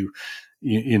 and you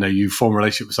form a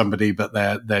relationship with somebody, but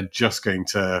they're just going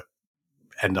to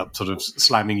end up sort of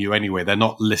slamming you anyway. They're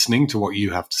not listening to what you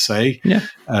have to say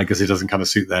because it doesn't kind of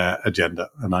suit their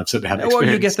agenda. And I've certainly had experience.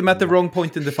 Or you get them at the wrong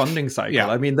point in the funding cycle. Yeah.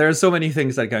 I mean, there are so many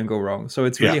things that can go wrong. So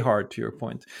it's really hard, to your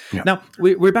point. Yeah. Now,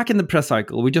 we're back in the press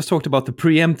cycle. We just talked about the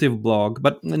preemptive blog,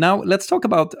 but now let's talk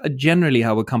about generally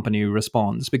how a company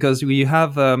responds, because we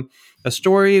have a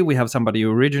story, we have somebody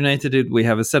who originated it, we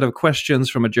have a set of questions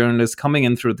from a journalist coming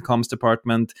in through the comms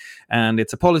department, and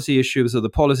it's a policy issue, so the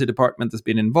policy department has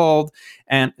been involved,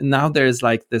 and now there's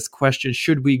like this question: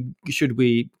 should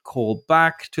we call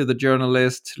back to the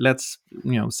journalist? Let's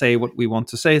say what we want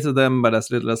to say to them, but as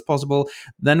little as possible.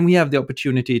 Then we have the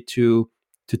opportunity to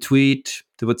tweet,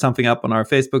 to put something up on our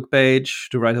Facebook page,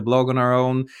 to write a blog on our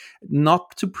own,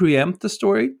 not to preempt the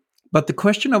story. But the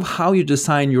question of how you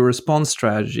design your response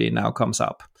strategy now comes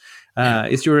up.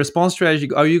 Is your response strategy,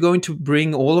 are you going to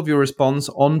bring all of your response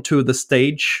onto the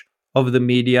stage of the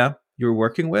media you're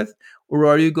working with? Or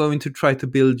are you going to try to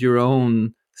build your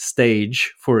own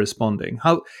stage for responding?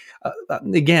 How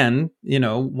again,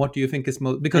 what do you think is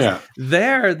most, because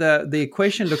there the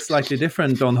equation looks slightly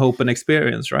different on hope and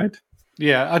experience, right?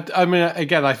 Yeah, I mean,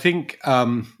 again, I think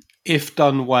if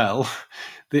done well,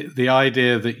 the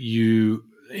idea that you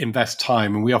invest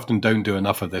time, and we often don't do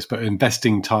enough of this, but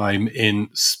investing time in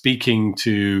speaking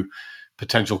to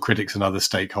potential critics and other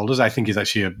stakeholders, I think is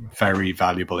actually a very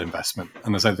valuable investment.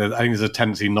 And as I said, I think there's a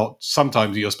tendency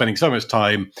sometimes you're spending so much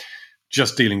time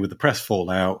just dealing with the press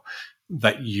fallout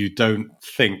that you don't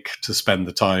think to spend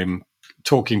the time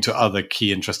talking to other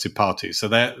key interested parties. So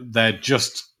they're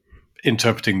just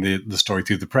interpreting the story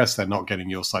through the press. They're not getting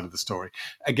your side of the story.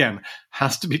 Again,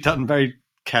 has to be done very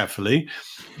carefully,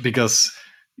 because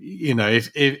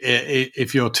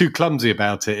if you're too clumsy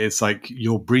about it, it's like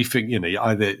you're briefing.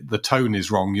 Either the tone is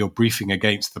wrong, you're briefing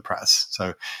against the press.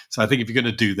 So I think if you're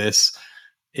going to do this,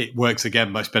 it works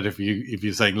again much better if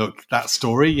you're saying, look, that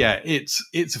story, it's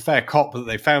a fair cop that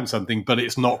they found something, but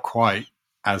it's not quite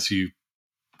as you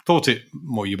thought it,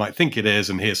 or you might think it is,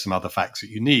 and here's some other facts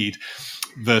that you need,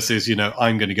 versus,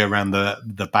 I'm going to go around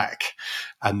the back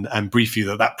and brief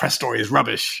you that press story is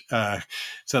rubbish.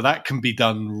 So that can be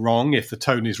done wrong if the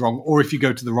tone is wrong, or if you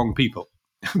go to the wrong people.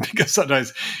 Because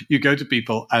sometimes you go to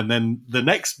people and then the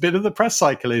next bit of the press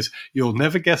cycle is, you'll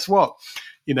never guess what.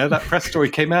 That press story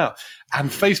came out and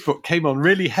Facebook came on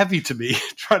really heavy to me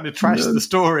trying to trash the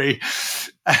story.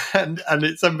 And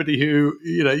it's somebody who,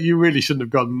 you really shouldn't have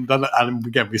gone and done it. And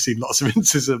again, we've seen lots of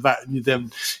instances of that. And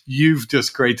then you've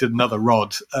just created another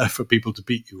rod for people to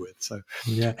beat you with. So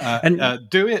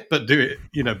do it, but do it,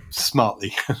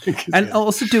 smartly. And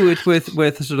also do it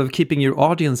with sort of keeping your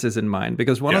audiences in mind.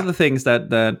 Because one of the things that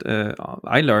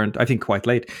I learned, I think quite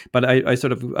late, but I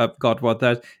sort of got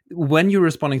that when you're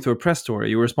responding to a press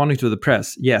story, you're responding to the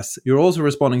press. Yes, you're also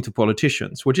responding to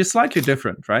politicians, which is slightly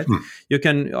different, right? You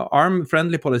can arm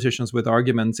friendly politicians with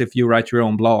arguments if you write your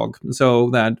own blog, so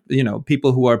that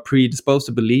people who are predisposed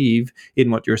to believe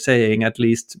in what you're saying at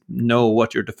least know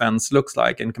what your defense looks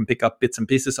like and can pick up bits and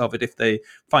pieces of it if they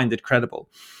find it credible.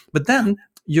 But then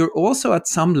you're also at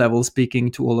some level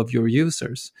speaking to all of your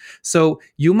users. So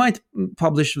you might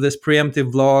publish this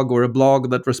preemptive blog or a blog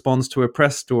that responds to a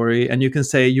press story, and you can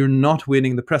say you're not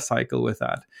winning the press cycle with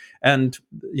that. And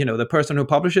the person who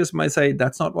publishes might say,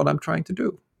 that's not what I'm trying to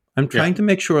do. I'm trying to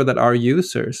make sure that our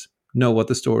users know what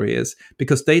the story is,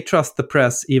 because they trust the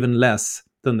press even less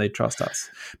than they trust us,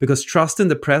 because trust in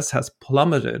the press has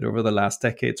plummeted over the last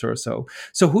decades or so.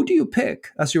 So who do you pick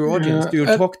as your audience? Do you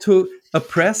talk to a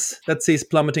press that sees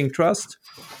plummeting trust,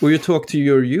 or you talk to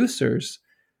your users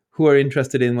who are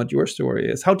interested in what your story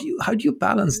is? How do you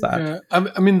balance that?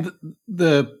 I mean,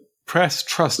 the press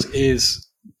trust is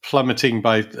plummeting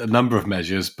by a number of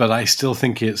measures, but I still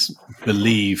think it's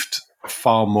believed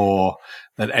far more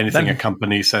than anything a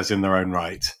company says in their own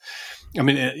right. I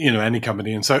mean, any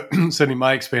company. And so certainly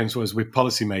my experience was with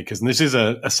policymakers, and this is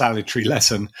a salutary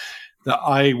lesson, that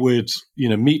I would,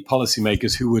 meet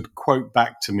policymakers who would quote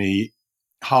back to me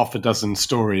half a dozen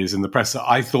stories in the press that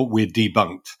I thought we'd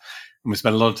debunked. And we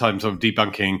spent a lot of time sort of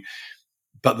debunking,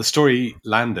 but the story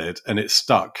landed and it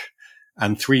stuck.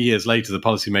 And 3 years later, the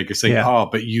policymaker saying,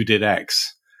 but you did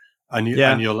X. And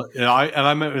I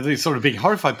remember sort of being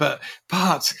horrified, but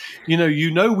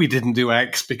we didn't do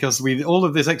X because all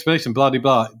of this explanation, blah, blah,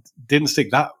 blah, didn't stick.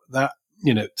 That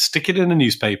stick it in a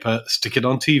newspaper, stick it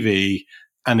on TV,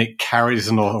 and it carries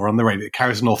or on the radio, it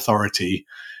carries an authority,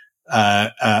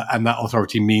 and that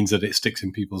authority means that it sticks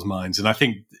in people's minds. And I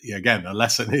think again, a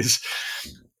lesson is,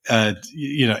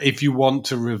 if you want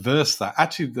to reverse that,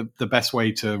 actually the best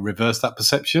way to reverse that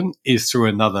perception is through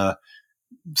another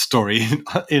story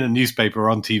in a newspaper or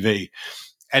on TV.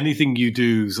 Anything you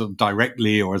do sort of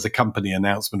directly or as a company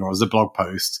announcement or as a blog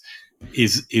post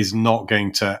is not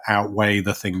going to outweigh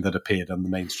the thing that appeared on the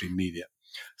mainstream media.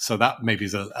 So that maybe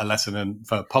is a lesson. And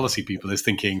for policy people is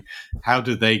thinking, how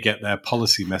do they get their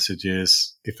policy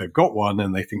messages, if they've got one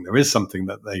and they think there is something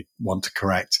that they want to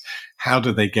correct, how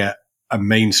do they get a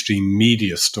mainstream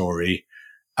media story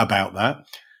about that?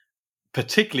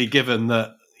 Particularly given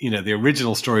that the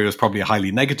original story was probably a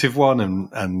highly negative one,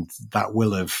 and that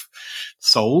will have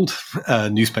sold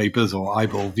newspapers or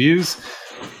eyeball views.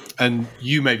 And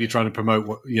you may be trying to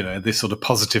promote this sort of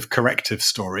positive corrective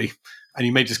story, and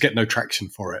you may just get no traction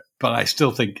for it. But I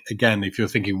still think, again, if you're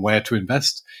thinking where to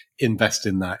invest in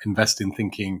that. Invest in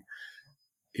thinking,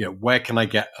 where can I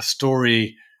get a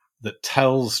story that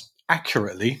tells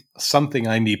accurately something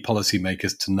I need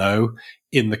policymakers to know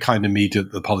in the kind of media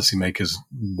that the policymakers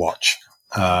watch.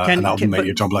 and that'll make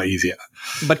your job a lot easier.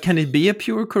 But can it be a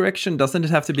pure correction? Doesn't it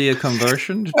have to be a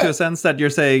conversion to a sense that you're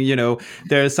saying,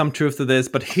 there is some truth to this,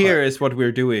 but here is what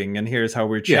we're doing and here's how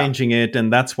we're changing it.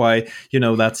 And that's why,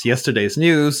 that's yesterday's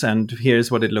news and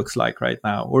here's what it looks like right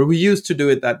now. Or we used to do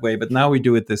it that way, but now we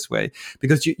do it this way.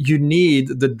 Because you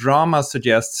need, the drama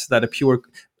suggests that a pure...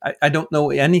 I don't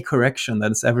know any correction that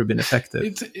has ever been effective.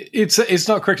 It's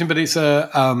not correction, but it's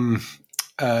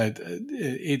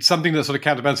it's something that sort of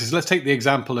counterbalances. Let's take the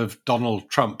example of Donald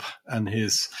Trump and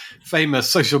his famous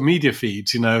social media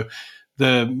feeds.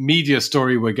 The media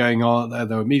story were going on.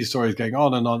 There were media stories going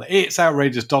on and on. It's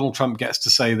outrageous. Donald Trump gets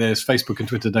to say this. Facebook and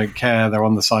Twitter don't care. They're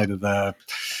on the side of the,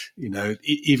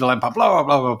 evil empire. Blah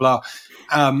blah blah blah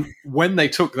blah. When they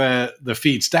took the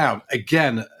feeds down,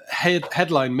 again,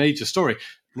 headline major story.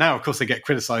 Now, of course, they get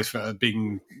criticized for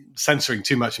censoring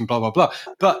too much and blah, blah, blah.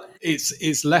 But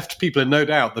it's left people in no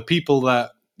doubt. The people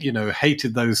that,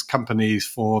 hated those companies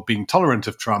for being tolerant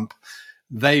of Trump,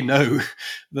 they know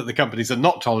that the companies are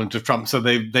not tolerant of Trump. So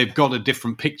they've got a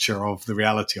different picture of the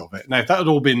reality of it. Now, if that had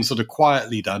all been sort of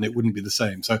quietly done, it wouldn't be the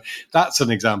same. So that's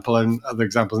an example. And other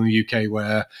examples in the UK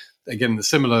where, again, the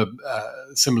similar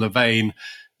vein,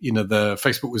 the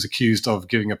Facebook was accused of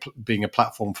being a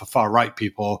platform for far-right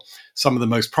people. Some of the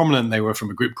most prominent, they were from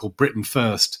a group called Britain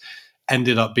First,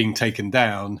 ended up being taken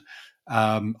down.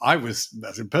 I was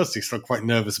personally still quite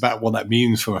nervous about what that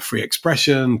means from a free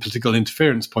expression, political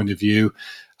interference point of view.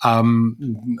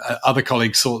 Other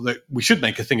colleagues thought that we should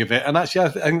make a thing of it. And actually, I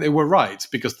think they were right,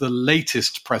 because the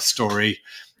latest press story,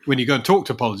 when you go and talk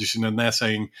to a politician and they're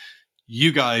saying,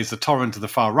 you guys are tolerant of the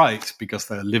far right, because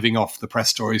they're living off the press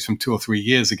stories from 2 or 3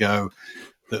 years ago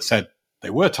that said they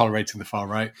were tolerating the far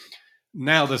right.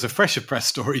 Now there's a fresher press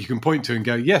story you can point to and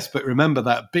go, yes, but remember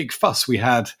that big fuss we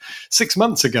had 6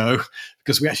 months ago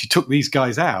because we actually took these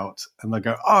guys out. And they'll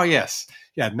go, oh, yes.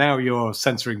 Yeah, now you're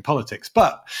censoring politics.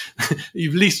 But at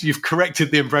least you've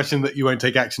corrected the impression that you won't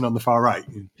take action on the far right.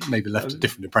 You maybe left a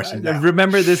different impression now. I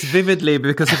remember this vividly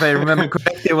because if I remember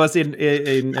correctly, it was in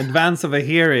advance of a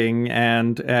hearing.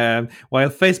 And while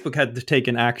Facebook had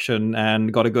taken action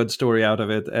and got a good story out of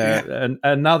it,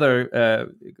 another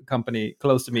company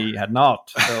close to me had not.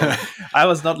 So I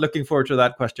was not looking forward to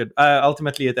that question.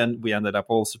 Ultimately, then we ended up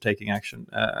also taking action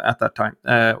at that time,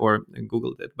 or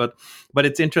Google did. But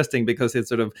it's interesting because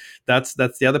it's sort of that's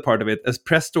the other part of it. A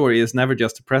press story is never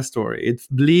just a press story. It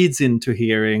bleeds into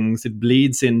hearings. It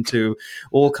bleeds into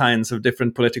all kinds of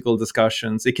different political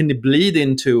discussions. It can bleed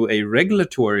into a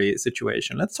regulatory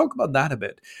situation. Let's talk about that a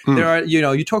bit. There are,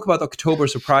 you talk about October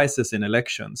surprises in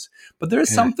elections, but there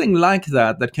is something like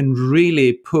that can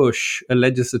really push a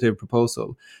legislative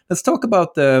proposal. Let's talk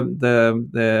about the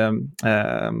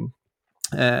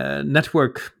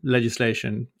network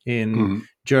legislation in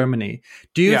Germany.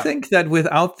 Do you think that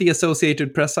without the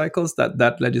associated press cycles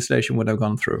that legislation would have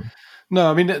gone through? No,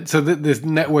 I mean, so this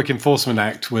Network Enforcement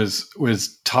Act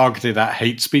was targeted at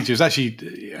hate speech. It was actually,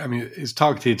 it's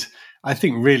targeted, I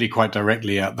think, really quite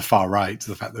directly at the far right.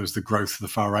 The fact there was the growth of the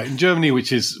far right in Germany,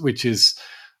 which is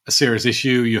a serious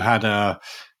issue. You had a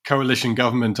coalition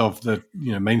government of the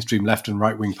mainstream left and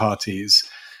right wing parties.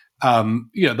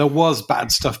 There was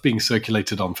bad stuff being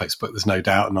circulated on Facebook, there's no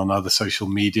doubt, and on other social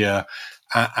media.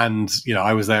 And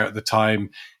I was there at the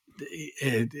time.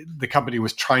 The company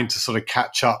was trying to sort of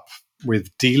catch up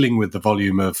with dealing with the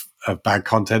volume of bad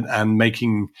content and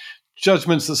making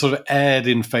judgments that sort of erred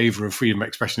in favor of freedom of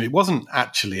expression. It wasn't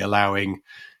actually allowing,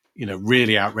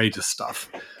 really outrageous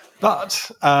stuff. But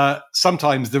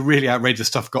sometimes the really outrageous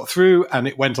stuff got through and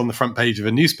it went on the front page of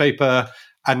a newspaper.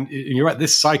 And you're right,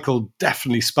 this cycle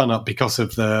definitely spun up because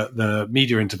of the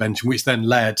media intervention, which then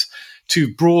led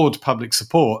to broad public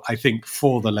support, I think,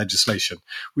 for the legislation,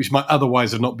 which might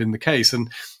otherwise have not been the case.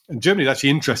 And Germany is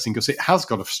actually interesting because it has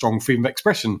got a strong freedom of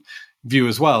expression view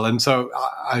as well. And so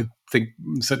I think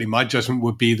certainly my judgment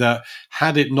would be that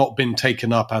had it not been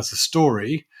taken up as a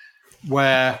story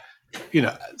where,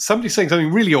 somebody's saying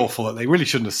something really awful that they really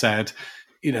shouldn't have said,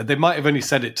 they might have only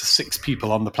said it to 6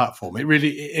 people on the platform. It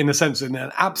really, in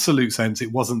an absolute sense,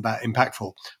 it wasn't that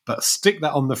impactful. But stick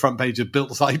that on the front page of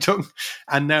Bild Zeitung,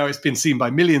 and now it's been seen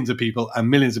by millions of people, and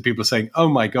millions of people are saying, oh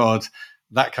my God,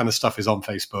 that kind of stuff is on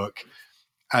Facebook.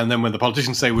 And then when the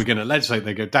politicians say we're going to legislate,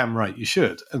 they go, damn right, you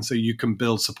should. And so you can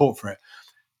build support for it.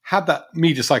 Had that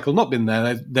media cycle not been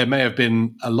there may have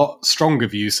been a lot stronger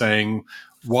view saying,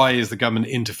 why is the government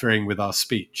interfering with our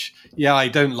speech? Yeah, I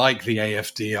don't like the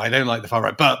AfD, I don't like the far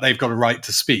right, but they've got a right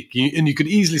to speak. And you could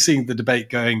easily see the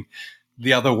debate going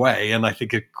the other way. And I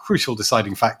think a crucial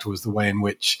deciding factor was the way in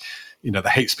which, the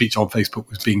hate speech on Facebook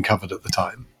was being covered at the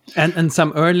time. And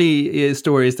some early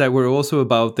stories that were also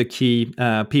about the key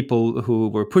people who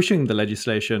were pushing the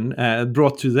legislation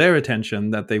brought to their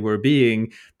attention that they were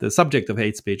being the subject of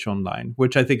hate speech online,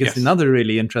 which I think is another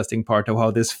really interesting part of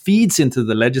how this feeds into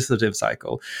the legislative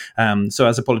cycle. So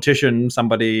as a politician,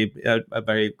 somebody, a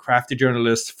very crafty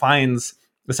journalist, finds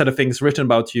a set of things written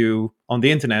about you on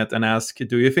the internet and ask,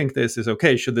 do you think this is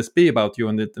okay? Should this be about you?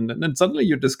 And then suddenly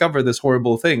you discover this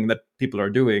horrible thing that people are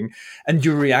doing, and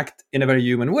you react in a very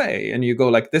human way. And you go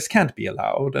like, this can't be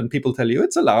allowed. And people tell you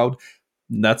it's allowed.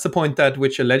 That's the point at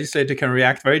which a legislator can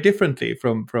react very differently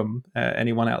from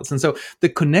anyone else. And so the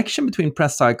connection between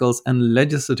press cycles and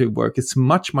legislative work is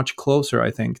much, much closer, I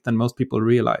think, than most people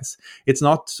realize. It's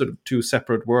not sort of two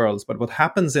separate worlds, but what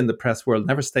happens in the press world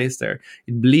never stays there.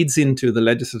 It bleeds into the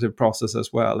legislative process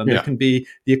as well. And there can be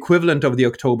the equivalent of the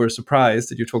October surprise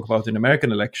that you talk about in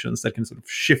American elections that can sort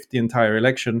of shift the entire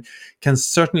election, can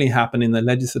certainly happen in the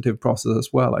legislative process as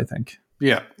well, I think.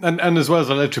 Yeah, and as well as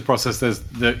the legislative process, there's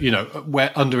the,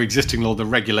 where under existing law, the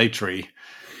regulatory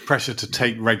pressure to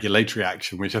take regulatory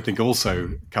action, which I think also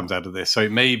comes out of this. So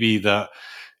it may be that,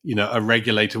 a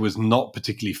regulator was not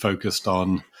particularly focused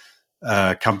on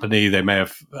a company. They may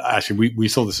have, actually, we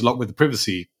saw this a lot with the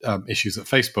privacy issues at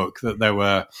Facebook, that there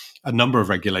were a number of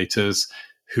regulators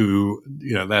who,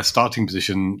 their starting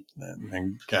position,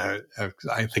 and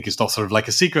I think it's not sort of like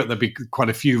a secret, there'd be quite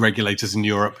a few regulators in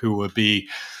Europe who would be,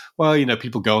 well,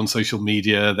 people go on social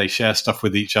media, they share stuff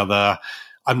with each other.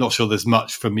 I'm not sure there's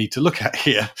much for me to look at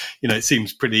here. It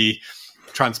seems pretty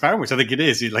transparent, which I think it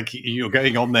is. Like, you're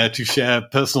going on there to share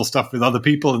personal stuff with other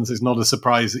people, and so it's not a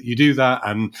surprise that you do that.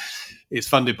 And it's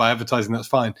funded by advertising, that's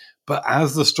fine. But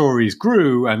as the stories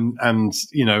grew, and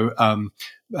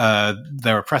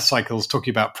there are press cycles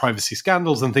talking about privacy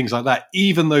scandals and things like that,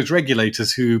 even those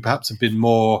regulators who perhaps have been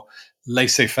more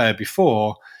laissez-faire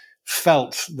before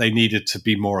felt they needed to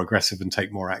be more aggressive and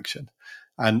take more action.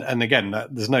 And again,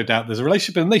 there's no doubt there's a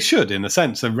relationship, and they should, in a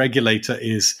sense. A regulator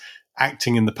is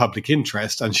acting in the public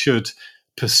interest and should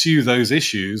pursue those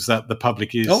issues that the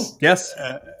public is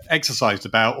exercised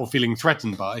about or feeling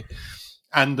threatened by.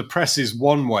 And the press is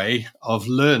one way of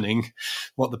learning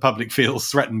what the public feels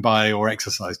threatened by or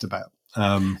exercised about.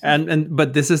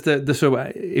 But this is the so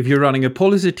if you're running a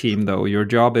policy team, though, your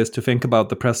job is to think about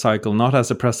the press cycle not as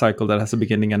a press cycle that has a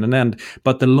beginning and an end,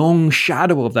 but the long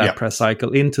shadow of that press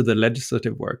cycle into the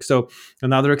legislative work. So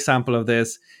another example of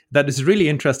this that is really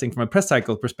interesting from a press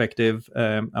cycle perspective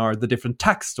are the different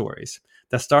tax stories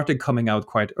that started coming out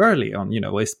quite early on.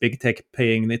 Is big tech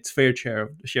paying its fair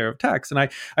share of tax? And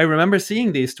I remember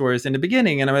seeing these stories in the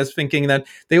beginning, and I was thinking that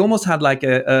they almost had like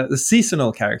a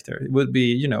seasonal character. It would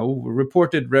be,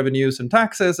 reported revenues and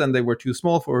taxes, and they were too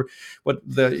small for what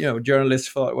the journalists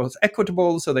thought was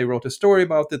equitable. So they wrote a story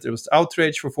about it. There was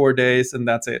outrage for 4 days, and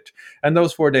that's it. And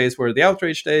those 4 days were the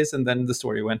outrage days, and then the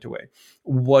story went away.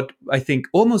 What I think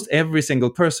almost every single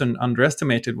person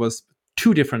underestimated was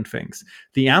two different things.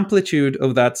 The amplitude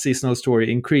of that seasonal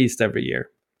story increased every year.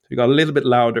 You got a little bit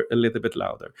louder.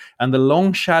 And the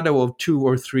long shadow of 2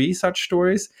 or 3 such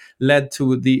stories led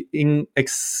to the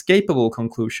inescapable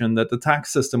conclusion that the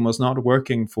tax system was not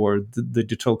working for the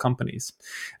digital companies,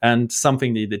 and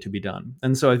something needed to be done.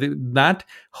 And so I think that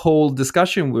whole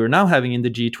discussion we're now having in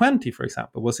the G20, for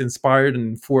example, was inspired and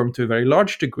informed to a very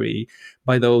large degree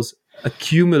by those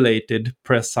accumulated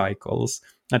press cycles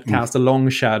that cast a long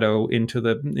shadow into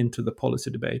the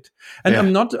policy debate. And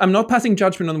I'm not passing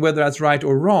judgment on whether that's right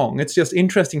or wrong. It's just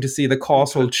interesting to see the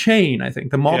causal chain, I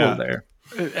think, the model there.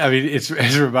 I mean, it's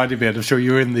reminded me, and I'm sure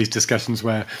you're in these discussions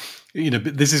where,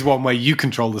 this is one way you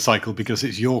control the cycle because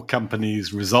it's your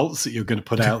company's results that you're going to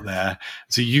put out there.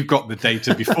 So you've got the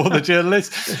data before the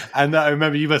journalists. And I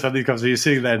remember you must have these conversations, you're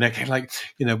sitting there and they're like,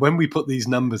 when we put these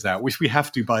numbers out, which we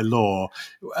have to by law,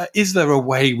 is there a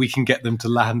way we can get them to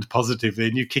land positively?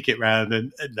 And you kick it round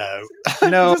and no.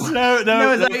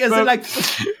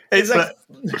 It's like,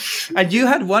 and you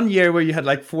had one year where you had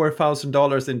like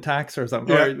 $4,000 in tax or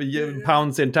something, or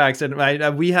pounds in tax, and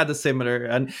we had a similar.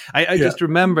 And I just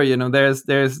remember, there's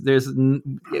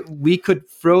we could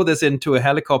throw this into a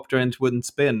helicopter and it wouldn't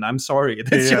spin. I'm sorry, it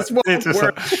just won't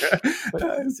work.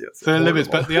 There are limits,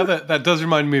 but that does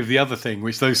remind me of the other thing,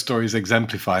 which those stories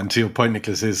exemplify. And to your point,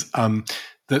 Nicklas, is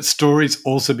that stories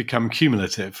also become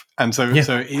cumulative. And so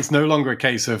it's no longer a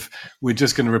case of we're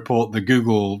just going to report the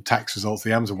Google tax results,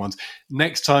 the Amazon ones.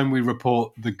 Next time we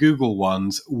report the Google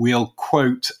ones, we'll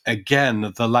quote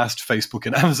again the last Facebook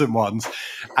and Amazon ones.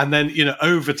 And then,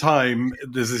 over time,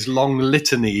 there's this long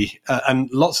litany and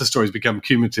lots of stories become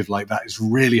cumulative like that. It's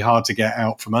really hard to get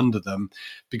out from under them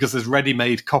because there's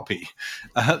ready-made copy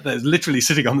that's literally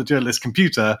sitting on the journalist's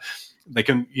computer. they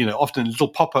can, often a little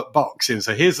pop-up box in.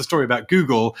 So here's the story about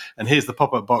Google, and here's the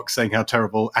pop-up box saying how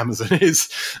terrible Amazon is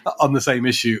on the same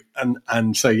issue.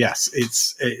 And so yes,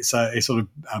 it sort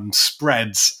of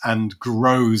spreads and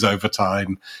grows over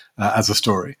time as a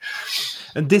story.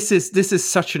 And this is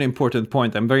such an important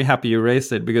point. I'm very happy you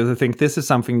raised it, because I think this is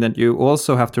something that you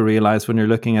also have to realize when you're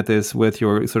looking at this with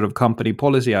your sort of company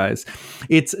policy eyes.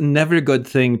 It's never a good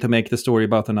thing to make the story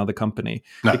about another company,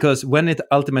 because when it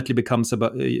ultimately becomes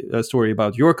about a story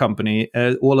about your company,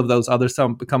 all of those other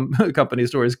company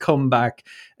stories come back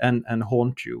and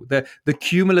haunt you. The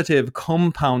cumulative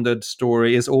compounded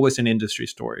story is always an industry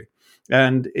story.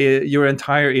 And your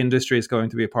entire industry is going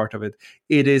to be a part of it.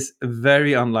 It is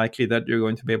very unlikely that you're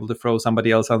going to be able to throw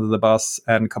somebody else under the bus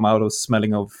and come out of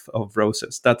smelling of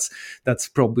roses. That's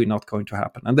probably not going to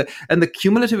happen. And the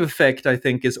cumulative effect, I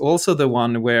think, is also the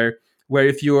one where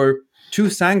if you're too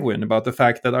sanguine about the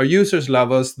fact that our users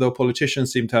love us, though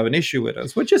politicians seem to have an issue with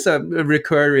us, which is a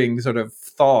recurring sort of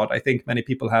thought I think many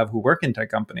people have who work in tech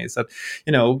companies, that,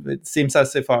 it seems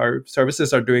as if our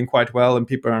services are doing quite well and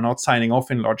people are not signing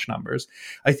off in large numbers.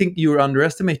 I think you're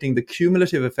underestimating the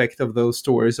cumulative effect of those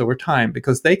stories over time,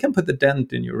 because they can put a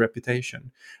dent in your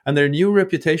reputation. And there are new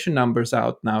reputation numbers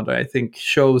out now that I think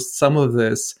shows some of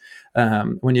this.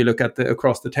 When you look at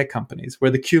across the tech companies,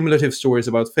 where the cumulative stories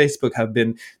about Facebook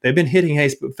they've been hitting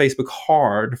Facebook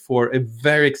hard for a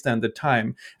very extended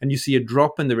time, and you see a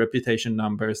drop in the reputation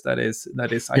numbers that is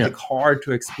I think hard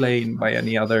to explain by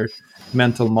any other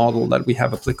mental model that we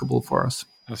have applicable for us.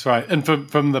 That's right. And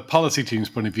from the policy team's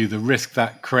point of view, the risk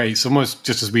that creates, almost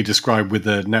just as we described with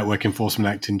the Network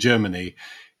Enforcement Act in Germany,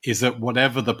 is that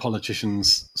whatever the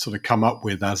politicians sort of come up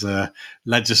with as a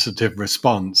legislative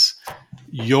response,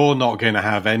 you're not going to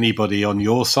have anybody on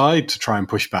your side to try and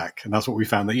push back. And that's what we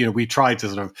found, that, we tried to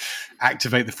sort of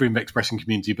activate the freedom of expression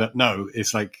community, but no,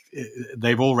 it's like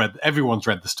everyone's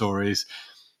read the stories,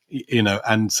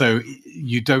 and so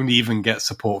you don't even get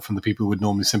support from the people who would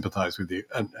normally sympathize with you.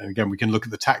 And again, we can look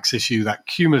at the tax issue. That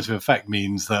cumulative effect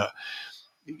means that,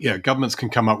 governments can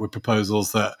come up with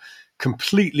proposals that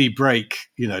completely break,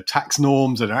 tax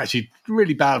norms and are actually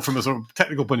really bad from a sort of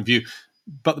technical point of view,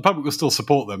 but the public will still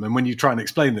support them. And when you try and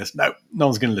explain this, no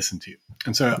one's going to listen to you.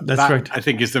 And so that, right, I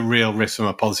think, is the real risk from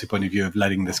a policy point of view of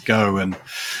letting this go. And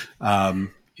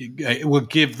it will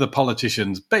give the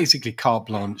politicians basically carte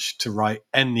blanche to write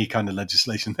any kind of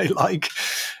legislation they like,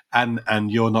 and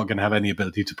you're not going to have any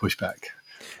ability to push back.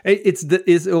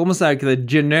 It's almost like the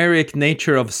generic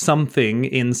nature of something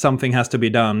has to be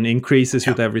done increases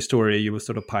with every story you will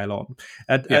sort of pile on.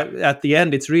 At the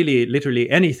end, it's really literally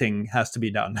anything has to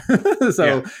be done,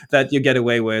 that you get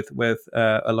away with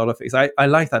a lot of things. I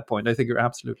like that point. I think you're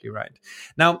absolutely right.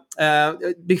 Now,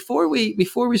 before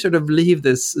we sort of leave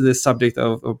this subject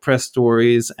of press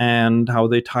stories and how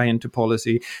they tie into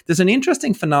policy, there's an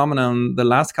interesting phenomenon the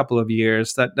last couple of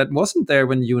years that wasn't there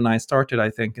when you and I started,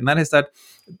 I think, and that is that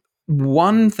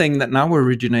one thing that now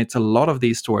originates a lot of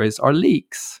these stories are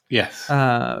leaks. Yes,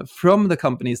 from the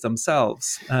companies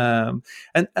themselves. And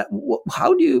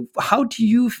how do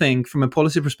you think, from a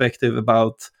policy perspective,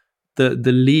 about the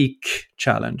leak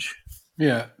challenge?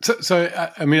 Yeah. So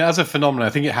I mean, as a phenomenon, I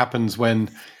think it happens when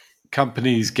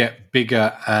companies get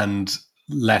bigger and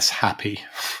less happy.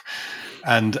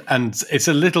 And it's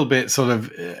a little bit sort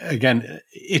of, again,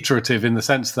 iterative in the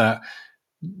sense that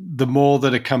the more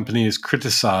that a company is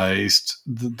criticized,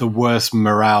 the worse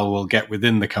morale will get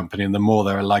within the company, and the more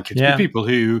there are likely to be people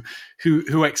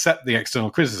who accept the external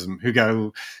criticism, who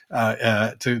go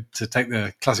to take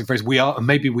the classic phrase, we are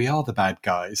the bad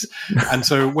guys. And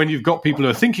so when you've got people who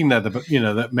are thinking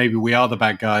that maybe we are the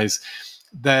bad guys,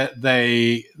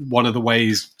 one of the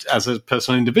ways as a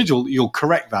personal individual you'll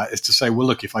correct that is to say, well,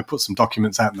 look, if I put some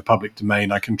documents out in the public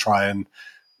domain, I can try and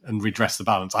redress the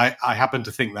balance. I happen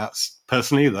to think that's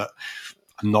personally that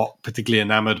I'm not particularly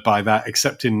enamored by that,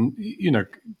 except in,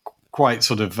 quite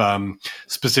sort of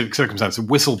specific circumstances.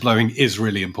 Whistleblowing is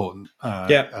really important.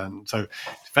 And so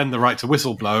defend the right to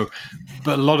whistleblow.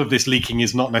 But a lot of this leaking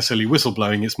is not necessarily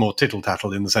whistleblowing. It's more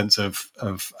tittle-tattle in the sense of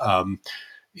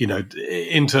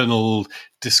internal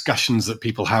discussions that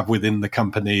people have within the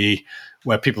company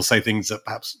where people say things that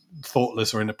perhaps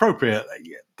thoughtless or inappropriate.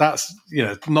 That's,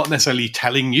 not necessarily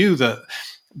telling you that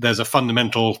there's a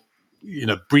fundamental,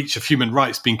 breach of human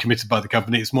rights being committed by the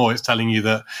company. It's telling you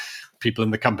that people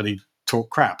in the company talk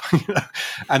crap.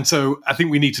 And so I think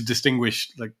we need to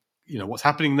distinguish, what's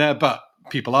happening there, but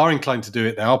people are inclined to do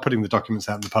it. They are putting the documents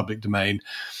out in the public domain.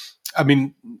 I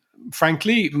mean,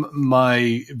 frankly,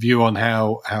 my view on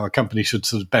how a company should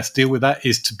sort of best deal with that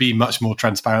is to be much more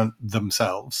transparent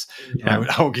themselves. Yeah. And I would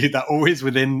argue that always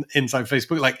inside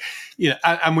Facebook, like,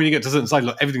 and when you get to a certain side,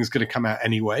 look, everything's going to come out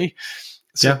anyway.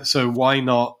 So why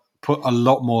not put a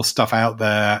lot more stuff out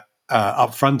there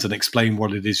up front and explain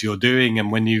what it is you're doing?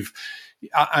 And when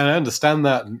I understand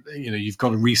that, you've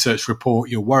got a research report,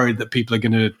 you're worried that people are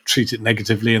going to treat it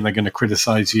negatively and they're going to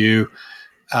criticize you.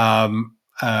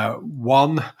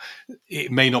 One,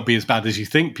 it may not be as bad as you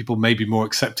think. People may be more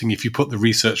accepting if you put the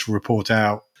research report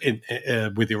out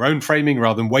with your own framing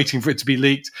rather than waiting for it to be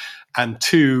leaked. And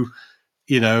two,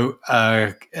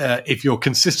 if you're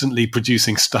consistently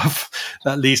producing stuff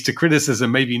that leads to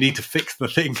criticism, maybe you need to fix the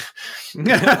thing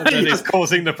that is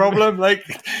causing the problem. Like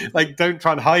don't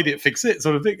try and hide it, fix it,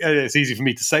 sort of thing. It's easy for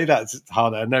me to say that. It's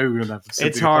hard. I know we're going to have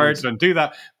to hard to do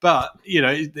that, but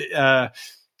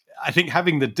I think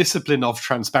having the discipline of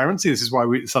transparency, this is why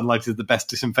sunlight is the best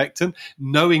disinfectant,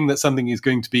 knowing that something is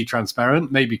going to be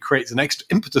transparent maybe creates an extra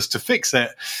impetus to fix it,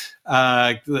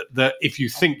 that if you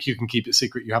think you can keep it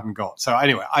secret, you haven't got. So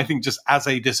anyway, I think just as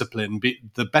a discipline,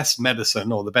 the best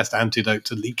medicine or the best antidote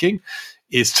to leaking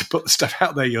is to put the stuff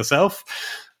out there yourself.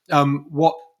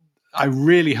 What I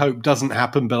really hope doesn't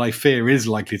happen, but I fear is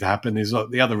likely to happen, is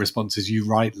the other response is you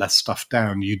write less stuff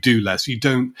down, you do less, you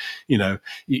don't,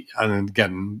 and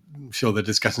again, I'm sure the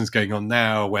discussion is going on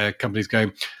now where companies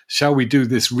going, shall we do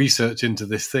this research into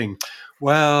this thing?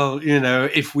 Well,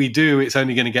 if we do, it's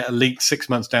only going to get leaked 6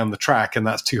 months down the track, and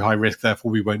that's too high risk,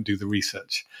 therefore we won't do the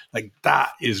research. Like,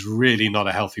 that is really not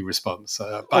a healthy response.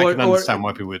 But I can understand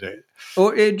why people would do it.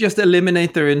 Or it just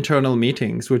eliminate their internal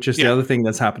meetings, which is the other thing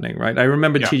that's happening, right? I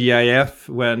remember TGIF,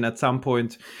 when at some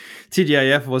point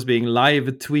TGIF was being live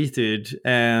tweeted,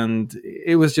 and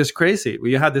it was just crazy.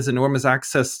 You had this enormous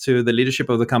access to the leadership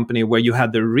of the company, where you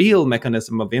had the real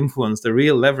mechanism of influence, the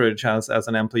real leverage as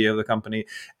an employee of the company,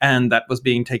 and that was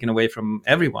being taken away from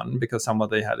everyone because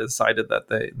somebody had decided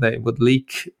that they would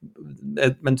leak,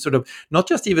 and sort of not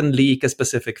just even leak a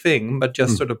specific thing, but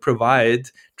just sort of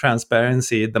provide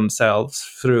transparency themselves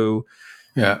through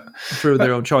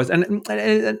their own choice.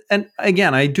 And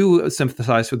again, I do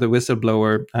sympathize with the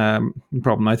whistleblower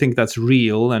problem. I think that's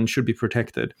real and should be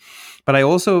protected. But I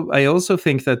also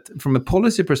think that from a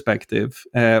policy perspective,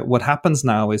 what happens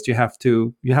now is you have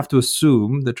to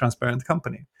assume the transparent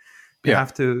company. You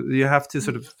have to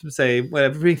sort of say, well,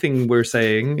 everything we're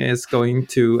saying is going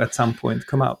to at some point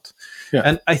come out. Yeah.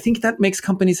 And I think that makes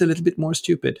companies a little bit more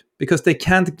stupid, because they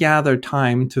can't gather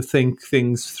time to think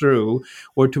things through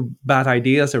or to bat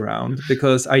ideas around,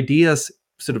 because ideas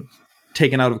sort of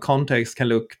taken out of context can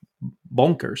look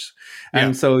bonkers.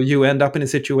 And so you end up in a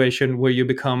situation where you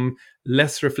become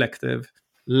less reflective,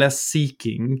 less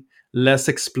seeking, less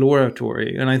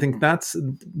exploratory. And I think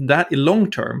that long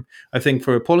term, I think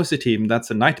for a policy team, that's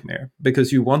a nightmare,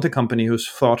 because you want a company who's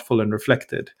thoughtful and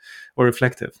reflective.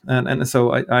 And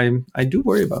so I do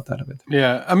worry about that a bit.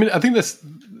 Yeah. I mean, I think there's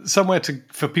somewhere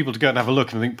for people to go and have a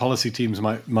look, and I think policy teams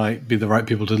might be the right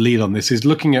people to lead on this, is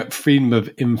looking at freedom of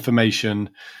information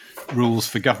rules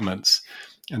for governments.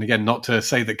 And again, not to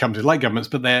say that companies like governments,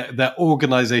 but they're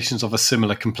organizations of a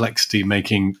similar complexity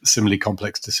making similarly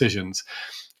complex decisions.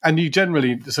 And you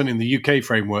generally, certainly in the UK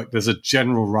framework, there's a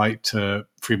general right to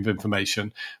freedom of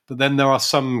information. But then there are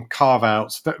some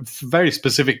carve-outs, very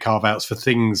specific carve-outs for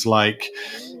things like,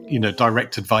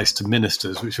 direct advice to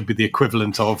ministers, which would be the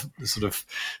equivalent of sort of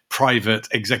private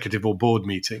executive or board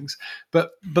meetings.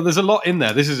 But there's a lot in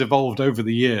there. This has evolved over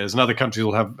the years, and other countries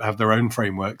will have their own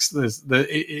frameworks.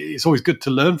 It's always good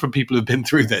to learn from people who've been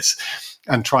through this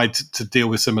and tried to deal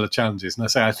with similar challenges. And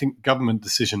I think government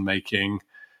decision-making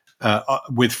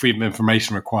with freedom of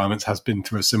information requirements has been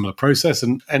through a similar process.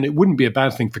 And it wouldn't be a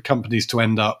bad thing for companies to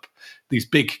end up, these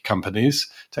big companies,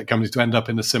 tech companies, to end up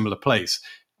in a similar place.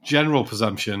 General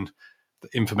presumption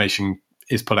that information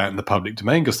is put out in the public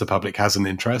domain because the public has an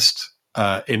interest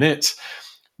in it,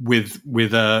 with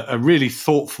a really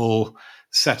thoughtful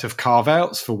set of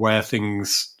carve-outs for where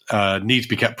things need to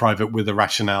be kept private, with a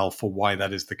rationale for why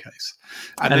that is the case.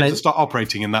 And then to start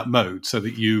operating in that mode so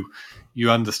that you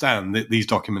understand that these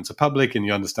documents are public, and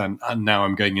you understand, and now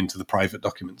I'm going into the private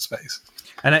document space.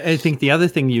 And I think the other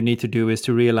thing you need to do is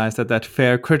to realize that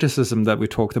fair criticism that we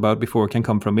talked about before can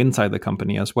come from inside the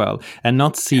company as well, and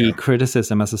not see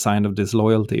criticism as a sign of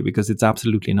disloyalty, because it's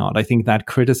absolutely not. I think that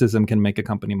criticism can make a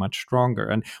company much stronger.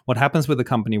 And what happens with a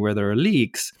company where there are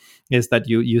leaks is that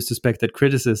you suspect that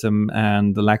criticism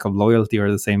and the lack of loyalty are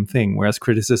the same thing, whereas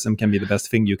criticism can be the best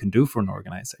thing you can do for an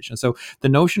organization. So the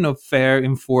notion of fair,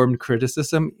 informed criticism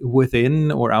criticism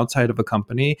within or outside of a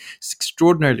company, it's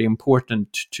extraordinarily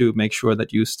important to make sure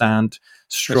that you stand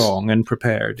strong and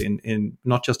prepared in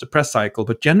not just a press cycle,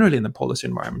 but generally in the policy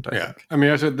environment, I think. I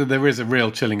mean, there is a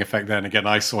real chilling effect there. And again,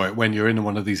 I saw it when you're in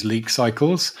one of these leak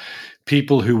cycles.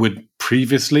 People who would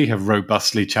previously have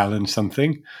robustly challenged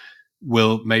something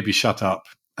will maybe shut up.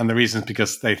 And the reason is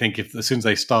because they think as soon as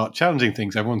they start challenging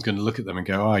things, everyone's going to look at them and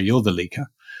go, "Oh, you're the leaker.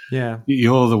 Yeah,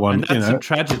 you're the one." And that's a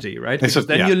tragedy, right? Because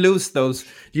then you lose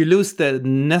the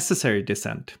necessary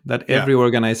dissent that every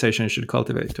organization should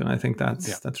cultivate, and I think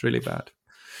that's really bad.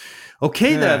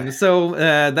 Okay, then. So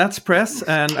that's press,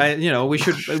 and we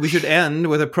should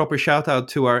end with a proper shout out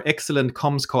to our excellent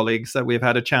comms colleagues that we've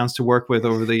had a chance to work with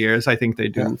over the years. I think they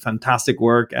do fantastic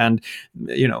work, and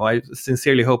I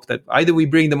sincerely hope that either we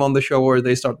bring them on the show or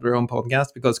they start their own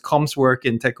podcast, because comms work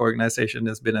in tech organization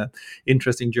has been an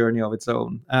interesting journey of its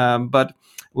own. But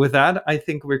with that, I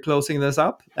think we're closing this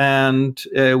up, and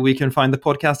we can find the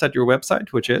podcast at your website,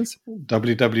 which is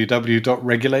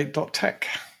www.regulate.tech.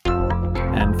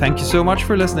 And thank you so much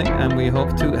for listening, and we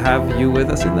hope to have you with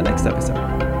us in the next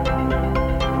episode.